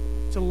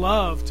 to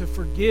love, to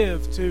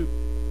forgive, to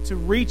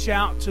reach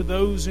out to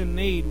those in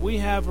need. We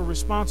have a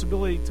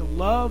responsibility to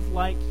love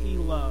like He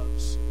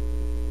loves.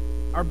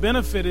 Our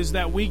benefit is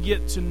that we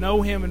get to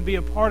know Him and be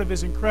a part of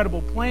His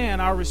incredible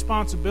plan. Our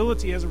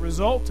responsibility as a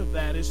result of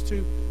that is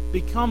to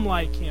become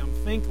like Him,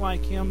 think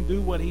like Him,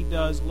 do what He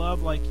does,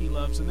 love like He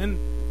loves. And then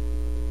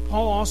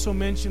Paul also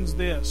mentions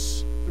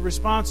this. The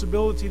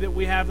responsibility that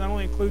we have not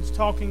only includes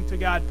talking to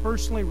God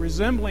personally,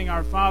 resembling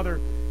our Father,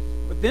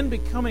 but then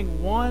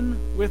becoming one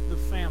with the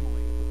family.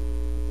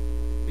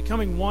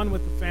 Becoming one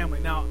with the family.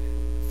 Now,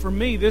 for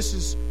me, this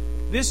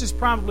is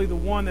probably the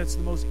one that's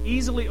the most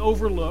easily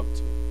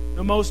overlooked,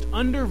 the most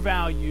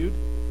undervalued,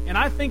 and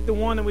I think the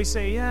one that we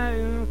say,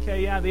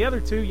 the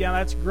other two,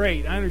 that's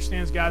great. I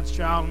understand it's God's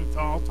child, and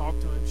I'll talk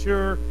to Him.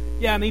 Sure,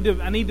 I need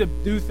to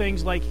do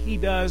things like He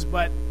does,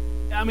 but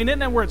isn't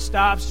that where it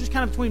stops? It's just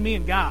kind of between me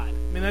and God.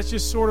 That's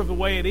just sort of the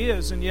way it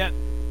is, and yet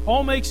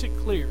Paul makes it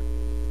clear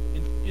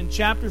in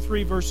chapter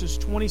 3, verses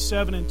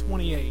 27 and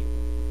 28,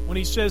 when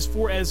he says,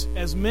 "For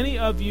as many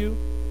of you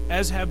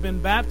as have been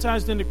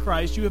baptized into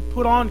Christ, you have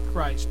put on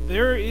Christ.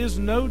 There is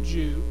no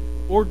Jew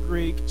or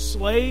Greek,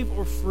 slave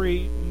or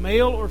free,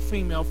 male or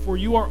female, for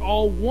you are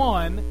all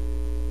one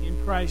in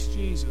Christ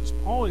Jesus."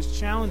 Paul is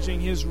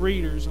challenging his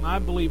readers, and I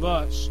believe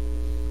us,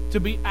 to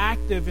be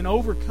active in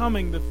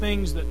overcoming the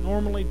things that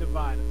normally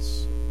divide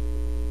us.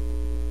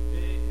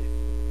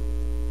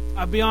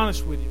 I'll be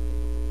honest with you.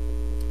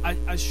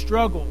 I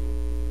struggle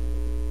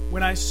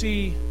when I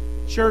see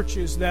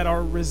churches that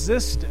are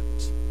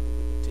resistant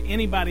to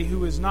anybody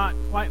who is not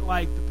quite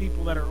like the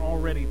people that are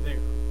already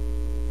there.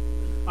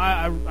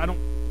 I don't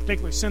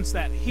particularly sense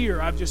that here.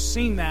 I've just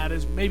seen that,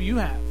 as maybe you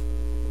have.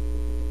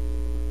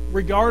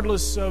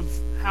 Regardless of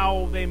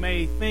how they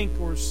may think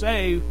or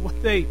say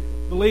what they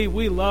believe,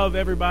 we love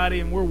everybody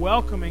and we're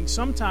welcoming.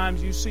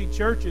 Sometimes you see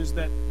churches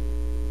that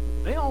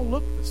they all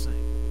look the same.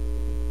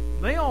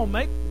 They all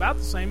make about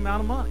the same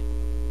amount of money.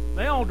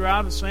 They all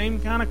drive the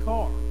same kind of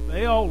car.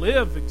 They all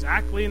live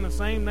exactly in the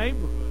same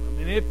neighborhood.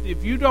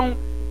 If you don't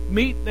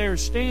meet their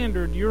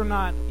standard, you're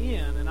not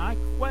in. And I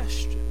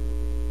question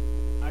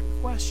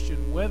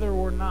whether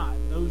or not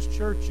those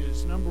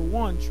churches, number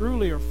one,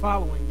 truly are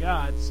following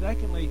God.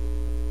 Secondly,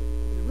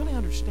 they really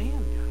understand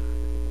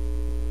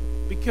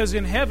God. Because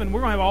in heaven, we're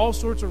going to have all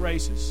sorts of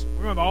races.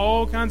 We're going to have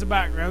all kinds of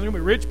backgrounds. There's going to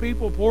be rich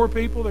people, poor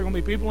people. There are going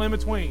to be people in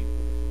between.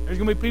 There's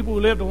going to be people who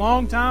lived a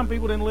long time,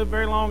 people who didn't live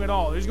very long at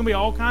all. There's going to be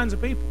all kinds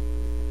of people.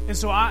 And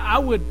so I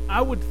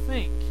would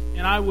think,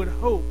 and I would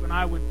hope, and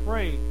I would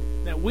pray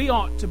that we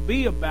ought to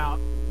be about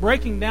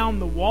breaking down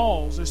the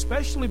walls,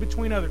 especially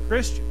between other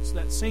Christians,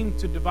 that seem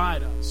to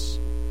divide us.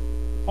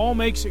 Paul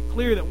makes it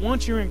clear that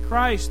once you're in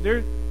Christ,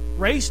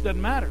 race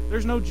doesn't matter.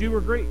 There's no Jew or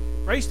Greek.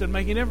 Race doesn't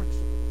make any difference.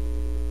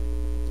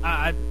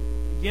 It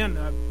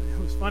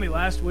was funny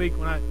last week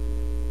when I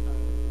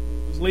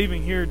was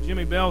leaving here.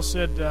 Jimmy Bell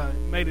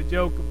made a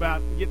joke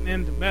about getting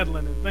into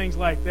meddling and things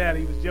like that.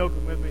 He was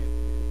joking with me,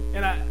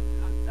 and I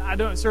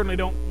certainly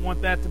don't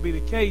want that to be the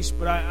case,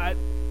 but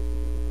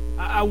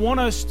I want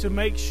us to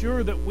make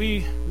sure that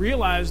we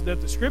realize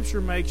that the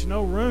Scripture makes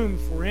no room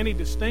for any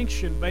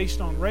distinction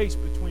based on race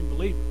between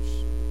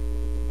believers.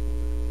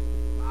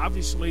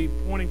 Obviously,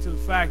 pointing to the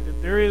fact that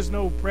there is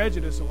no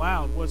prejudice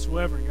allowed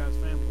whatsoever in God's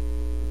family.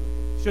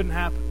 Shouldn't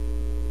happen.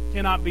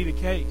 Cannot be the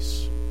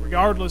case,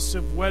 regardless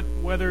of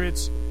whether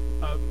it's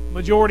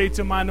majority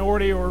to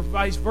minority or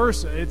vice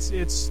versa.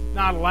 It's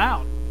not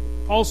allowed.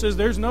 Paul says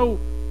there's no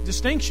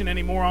distinction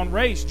anymore on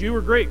race, Jew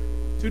or Greek.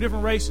 Two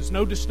different races,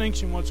 no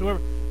distinction whatsoever.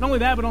 Not only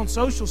that, but on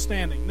social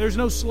standing. There's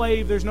no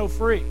slave, there's no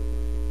free.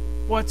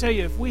 Well, I tell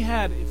you, if we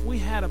had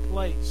a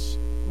place,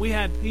 we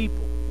had people,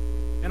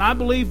 and I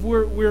believe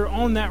we're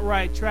on that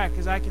right track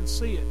because I can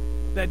see it,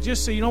 that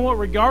just say, you know what,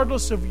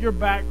 regardless of your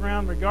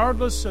background,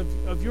 regardless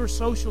of your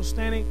social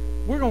standing,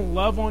 we're going to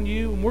love on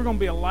you and we're going to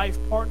be a life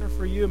partner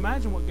for you.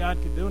 Imagine what God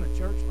could do in a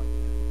church like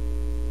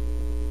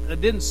that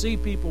didn't see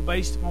people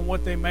based upon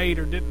what they made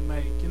or didn't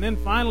make. And then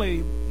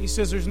finally, he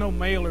says there's no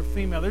male or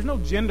female. There's no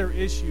gender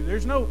issue.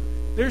 There's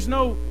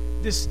no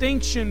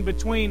distinction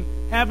between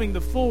having the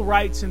full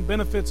rights and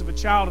benefits of a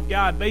child of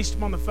God based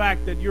upon the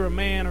fact that you're a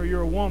man or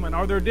you're a woman.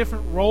 Are there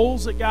different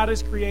roles that God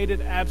has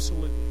created?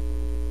 Absolutely.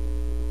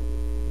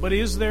 But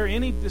is there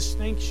any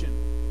distinction,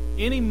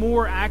 any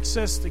more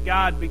access to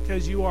God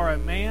because you are a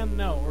man?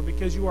 No. Or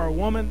because you are a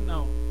woman?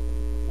 No.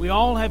 We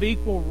all have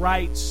equal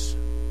rights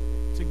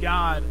to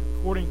God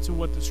according to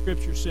what the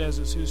Scripture says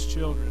as His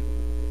children.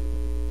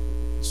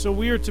 So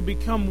we are to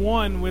become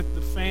one with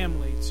the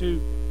family, to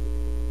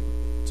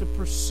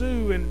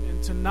pursue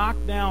and to knock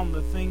down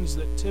the things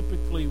that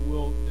typically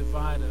will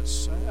divide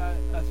us.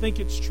 I think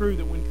it's true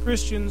that when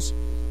Christians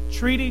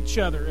treat each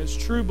other as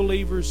true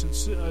believers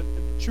and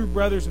true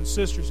brothers and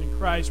sisters in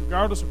Christ,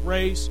 regardless of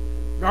race,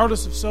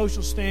 regardless of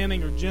social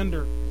standing or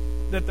gender,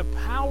 that the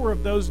power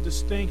of those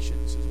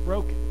distinctions is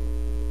broken.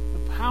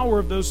 The power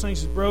of those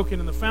things is broken,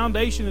 and the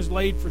foundation is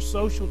laid for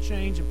social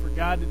change and for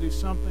God to do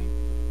something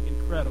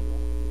incredible.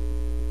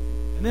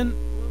 And then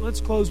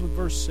let's close with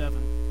verse 7.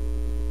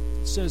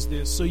 It says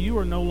this, "So you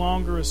are no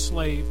longer a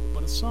slave,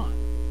 but a son.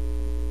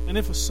 And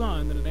if a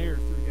son, then an heir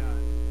through God."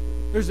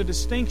 There's a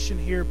distinction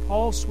here.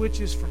 Paul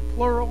switches from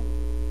plural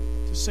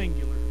to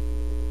singular.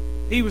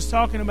 He was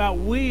talking about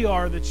we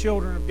are the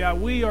children of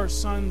God. We are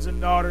sons and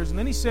daughters. And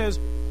then he says,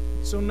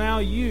 so now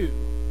you,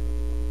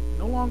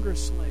 no longer a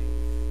slave,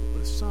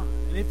 but a son.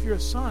 And if you're a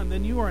son,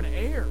 then you are an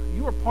heir.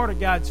 You are part of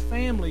God's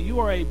family. You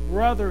are a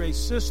brother, a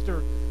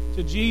sister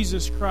to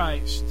Jesus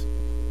Christ.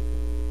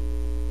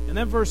 And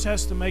that verse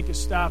has to make us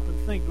stop and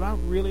think, do I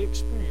really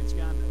experience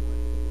God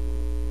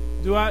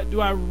that way?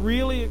 Do I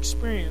really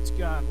experience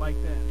God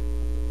like that?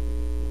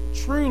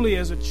 Truly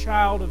as a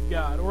child of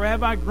God? Or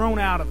have I grown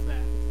out of that?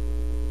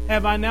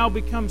 Have I now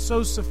become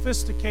so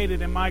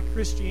sophisticated in my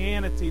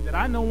Christianity that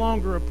I no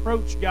longer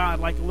approach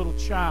God like a little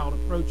child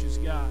approaches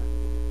God?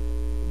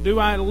 Do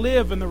I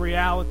live in the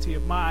reality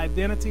of my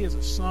identity as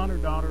a son or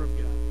daughter of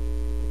God?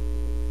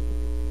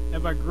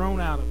 Have I grown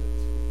out of it?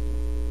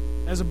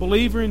 As a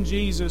believer in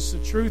Jesus, the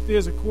truth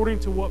is, according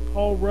to what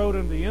Paul wrote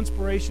under the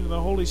inspiration of the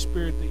Holy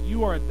Spirit, that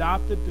you are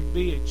adopted to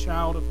be a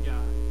child of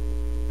God.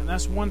 And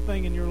that's one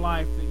thing in your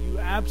life that you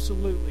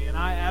absolutely, and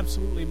I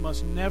absolutely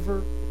must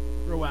never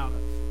grow out of.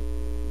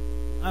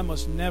 I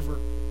must never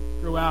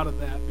grow out of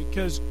that,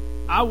 because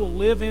I will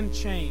live in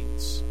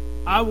chains.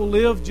 I will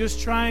live just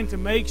trying to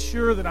make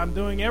sure that I'm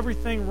doing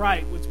everything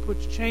right, which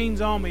puts chains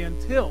on me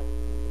until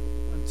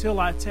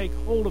I take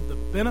hold of the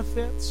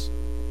benefits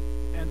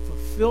and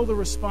fulfill the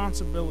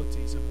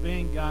responsibilities of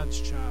being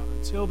God's child.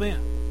 Until then,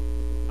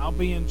 I'll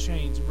be in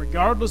chains. And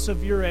regardless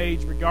of your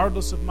age,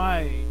 regardless of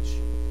my age,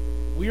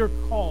 we are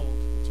called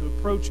to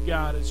approach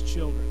God as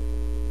children.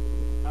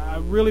 I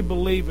really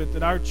believe it,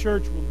 that our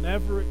church will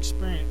never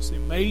experience the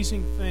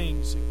amazing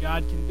things that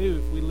God can do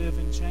if we live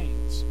in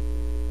chains.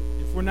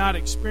 If we're not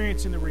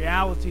experiencing the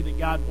reality that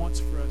God wants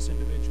for us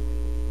individually.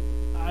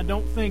 I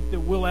don't think that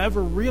we'll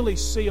ever really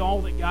see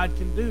all that God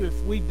can do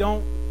if we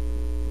don't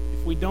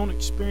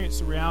experience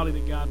the reality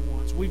that God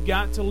wants. We've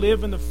got to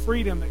live in the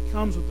freedom that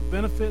comes with the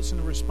benefits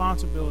and the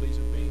responsibilities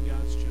of being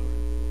God's children.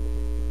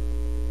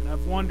 And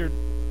I've wondered,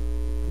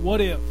 what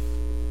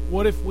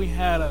if we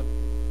had a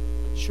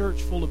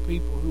church full of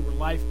people who were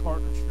life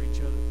partners for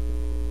each other?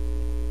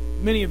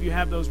 Many of you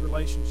have those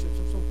relationships.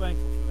 I'm so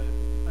thankful for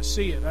that. I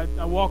see it.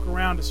 I walk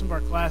around to some of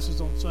our classes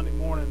on Sunday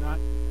morning, and I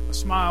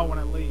smile when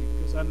I leave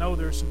because I know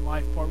there's some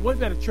life partners. What if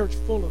we had a church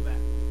full of that?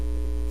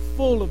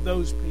 Full of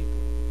those people.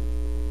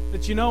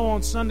 That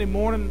on Sunday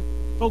morning,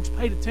 folks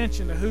paid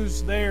attention to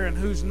who's there and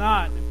who's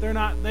not. If they're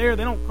not there,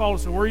 they don't call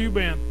to say, where you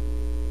been?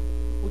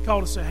 We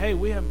call to say, hey,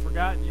 we haven't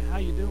forgotten you. How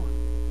you doing?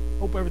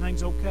 Hope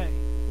everything's okay.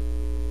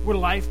 We're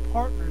life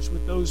partners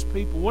with those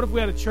people. What if we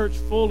had a church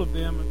full of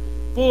them,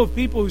 full of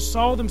people who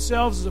saw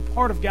themselves as a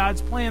part of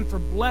God's plan for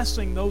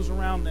blessing those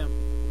around them?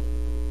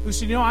 Who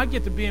said, I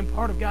get to be in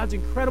part of God's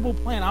incredible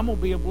plan. I'm going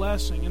to be a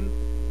blessing. And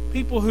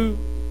people who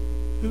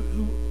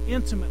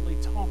intimately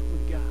talked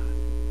with God,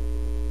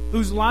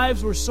 whose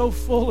lives were so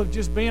full of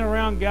just being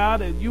around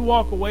God that you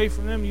walk away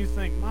from them and you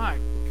think, my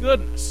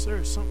goodness,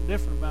 there's something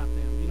different about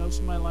them. You know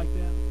somebody like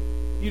that?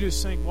 You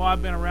just think, well,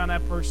 I've been around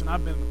that person.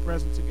 I've been in the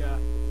presence of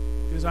God.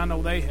 Because I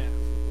know they have,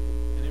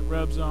 and it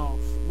rubs off.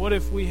 What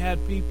if we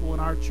had people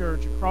in our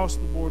church across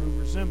the board who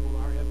resembled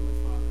our Heavenly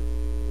Father?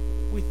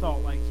 We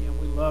thought like Him,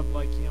 we loved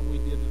like Him, we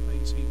did the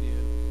things He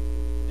did.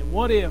 And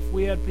what if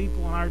we had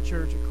people in our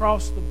church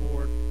across the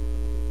board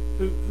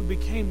who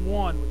became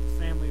one with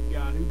the family of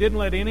God, who didn't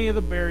let any of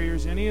the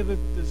barriers, any of the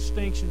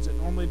distinctions that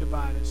normally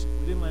divide us,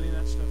 we didn't let any of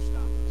that stuff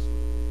stop us?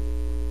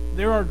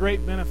 There are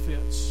great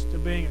benefits to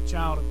being a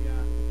child of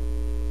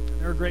God, and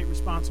there are great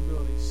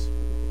responsibilities.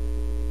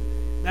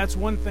 That's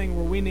one thing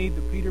where we need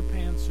the Peter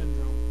Pan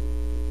syndrome.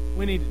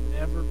 We need to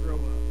never grow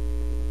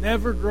up.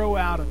 Never grow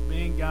out of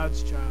being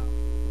God's child.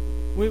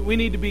 We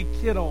need to be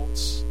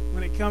kidults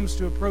when it comes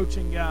to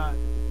approaching God.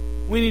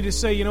 We need to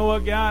say, you know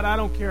what, God, I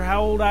don't care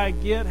how old I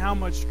get, how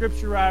much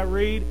Scripture I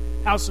read,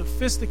 how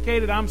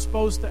sophisticated I'm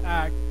supposed to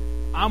act.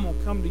 I'm going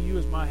to come to you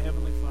as my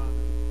Heavenly Father.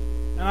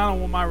 And I don't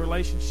want my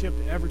relationship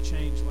to ever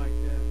change like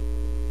that.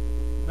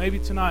 Maybe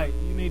tonight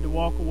you need to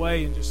walk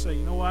away and just say,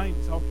 you know what, I need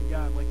to talk to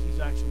God like He's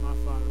actually my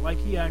Father, like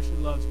He actually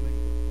loves me,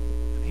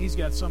 and He's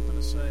got something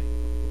to say.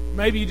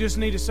 Maybe you just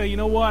need to say, you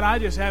know what, I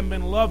just haven't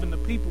been loving the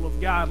people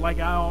of God like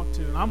I ought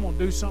to, and I'm going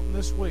to do something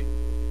this week.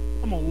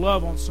 I'm going to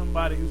love on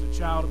somebody who's a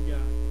child of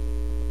God.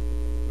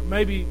 Or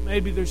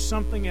maybe there's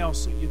something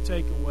else that you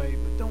take away,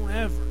 but don't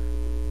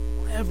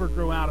ever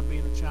grow out of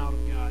being a child of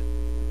God.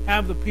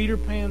 Have the Peter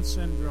Pan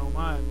syndrome.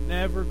 I am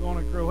never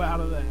going to grow out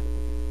of that.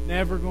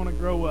 Never going to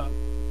grow up.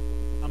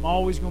 I'm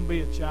always going to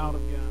be a child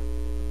of God.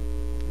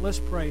 Let's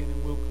pray and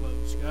then we'll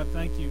close. God,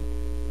 thank you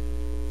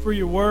for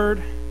your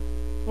word.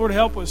 Lord,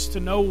 help us to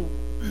know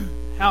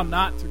how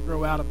not to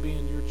grow out of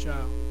being your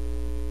child.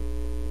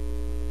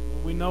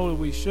 Well, we know that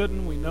we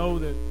shouldn't. We know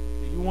that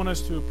you want us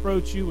to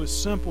approach you with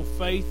simple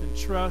faith and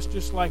trust,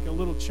 just like a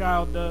little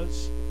child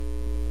does.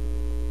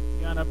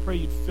 God, I pray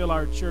you'd fill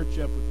our church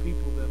up with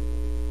people that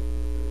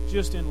are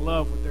just in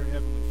love with their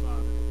Heavenly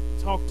Father.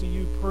 Talk to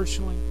you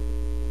personally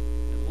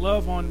and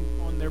love on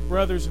their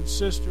brothers and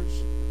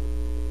sisters.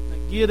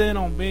 That get in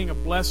on being a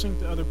blessing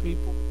to other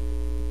people.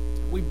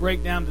 We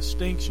break down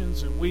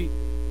distinctions and we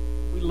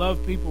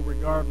love people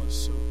regardless.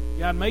 So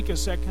God, make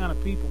us that kind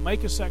of people.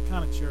 Make us that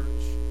kind of church.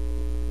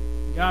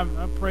 God,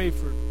 I pray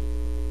for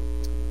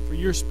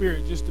your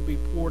Spirit just to be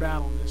poured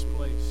out on this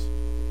place.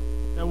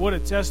 Now, what a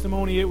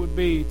testimony it would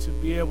be to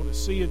be able to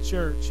see a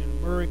church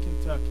in Murray,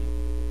 Kentucky,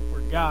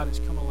 where God has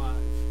come alive,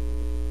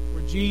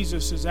 where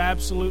Jesus is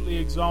absolutely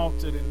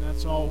exalted, and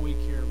that's all we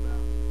care about.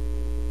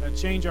 God,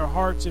 change our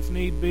hearts if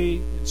need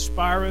be.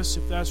 Inspire us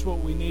if that's what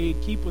we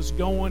need. Keep us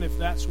going if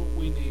that's what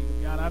we need.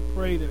 God, I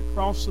pray that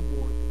across the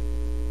board,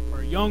 for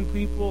our young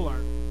people,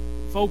 our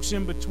folks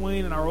in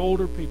between, and our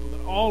older people,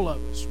 that all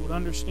of us would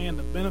understand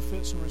the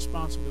benefits and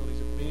responsibilities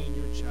of being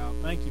your child.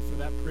 Thank you for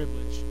that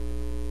privilege.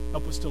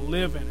 Help us to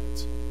live in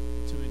it,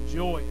 to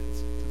enjoy it,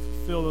 to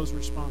fulfill those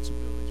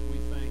responsibilities. We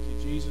thank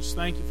you, Jesus.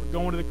 Thank you for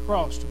going to the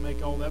cross to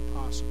make all that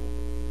possible.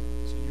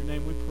 It's in your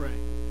name we pray.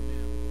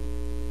 Amen.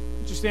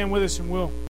 Would you stand with us and we'll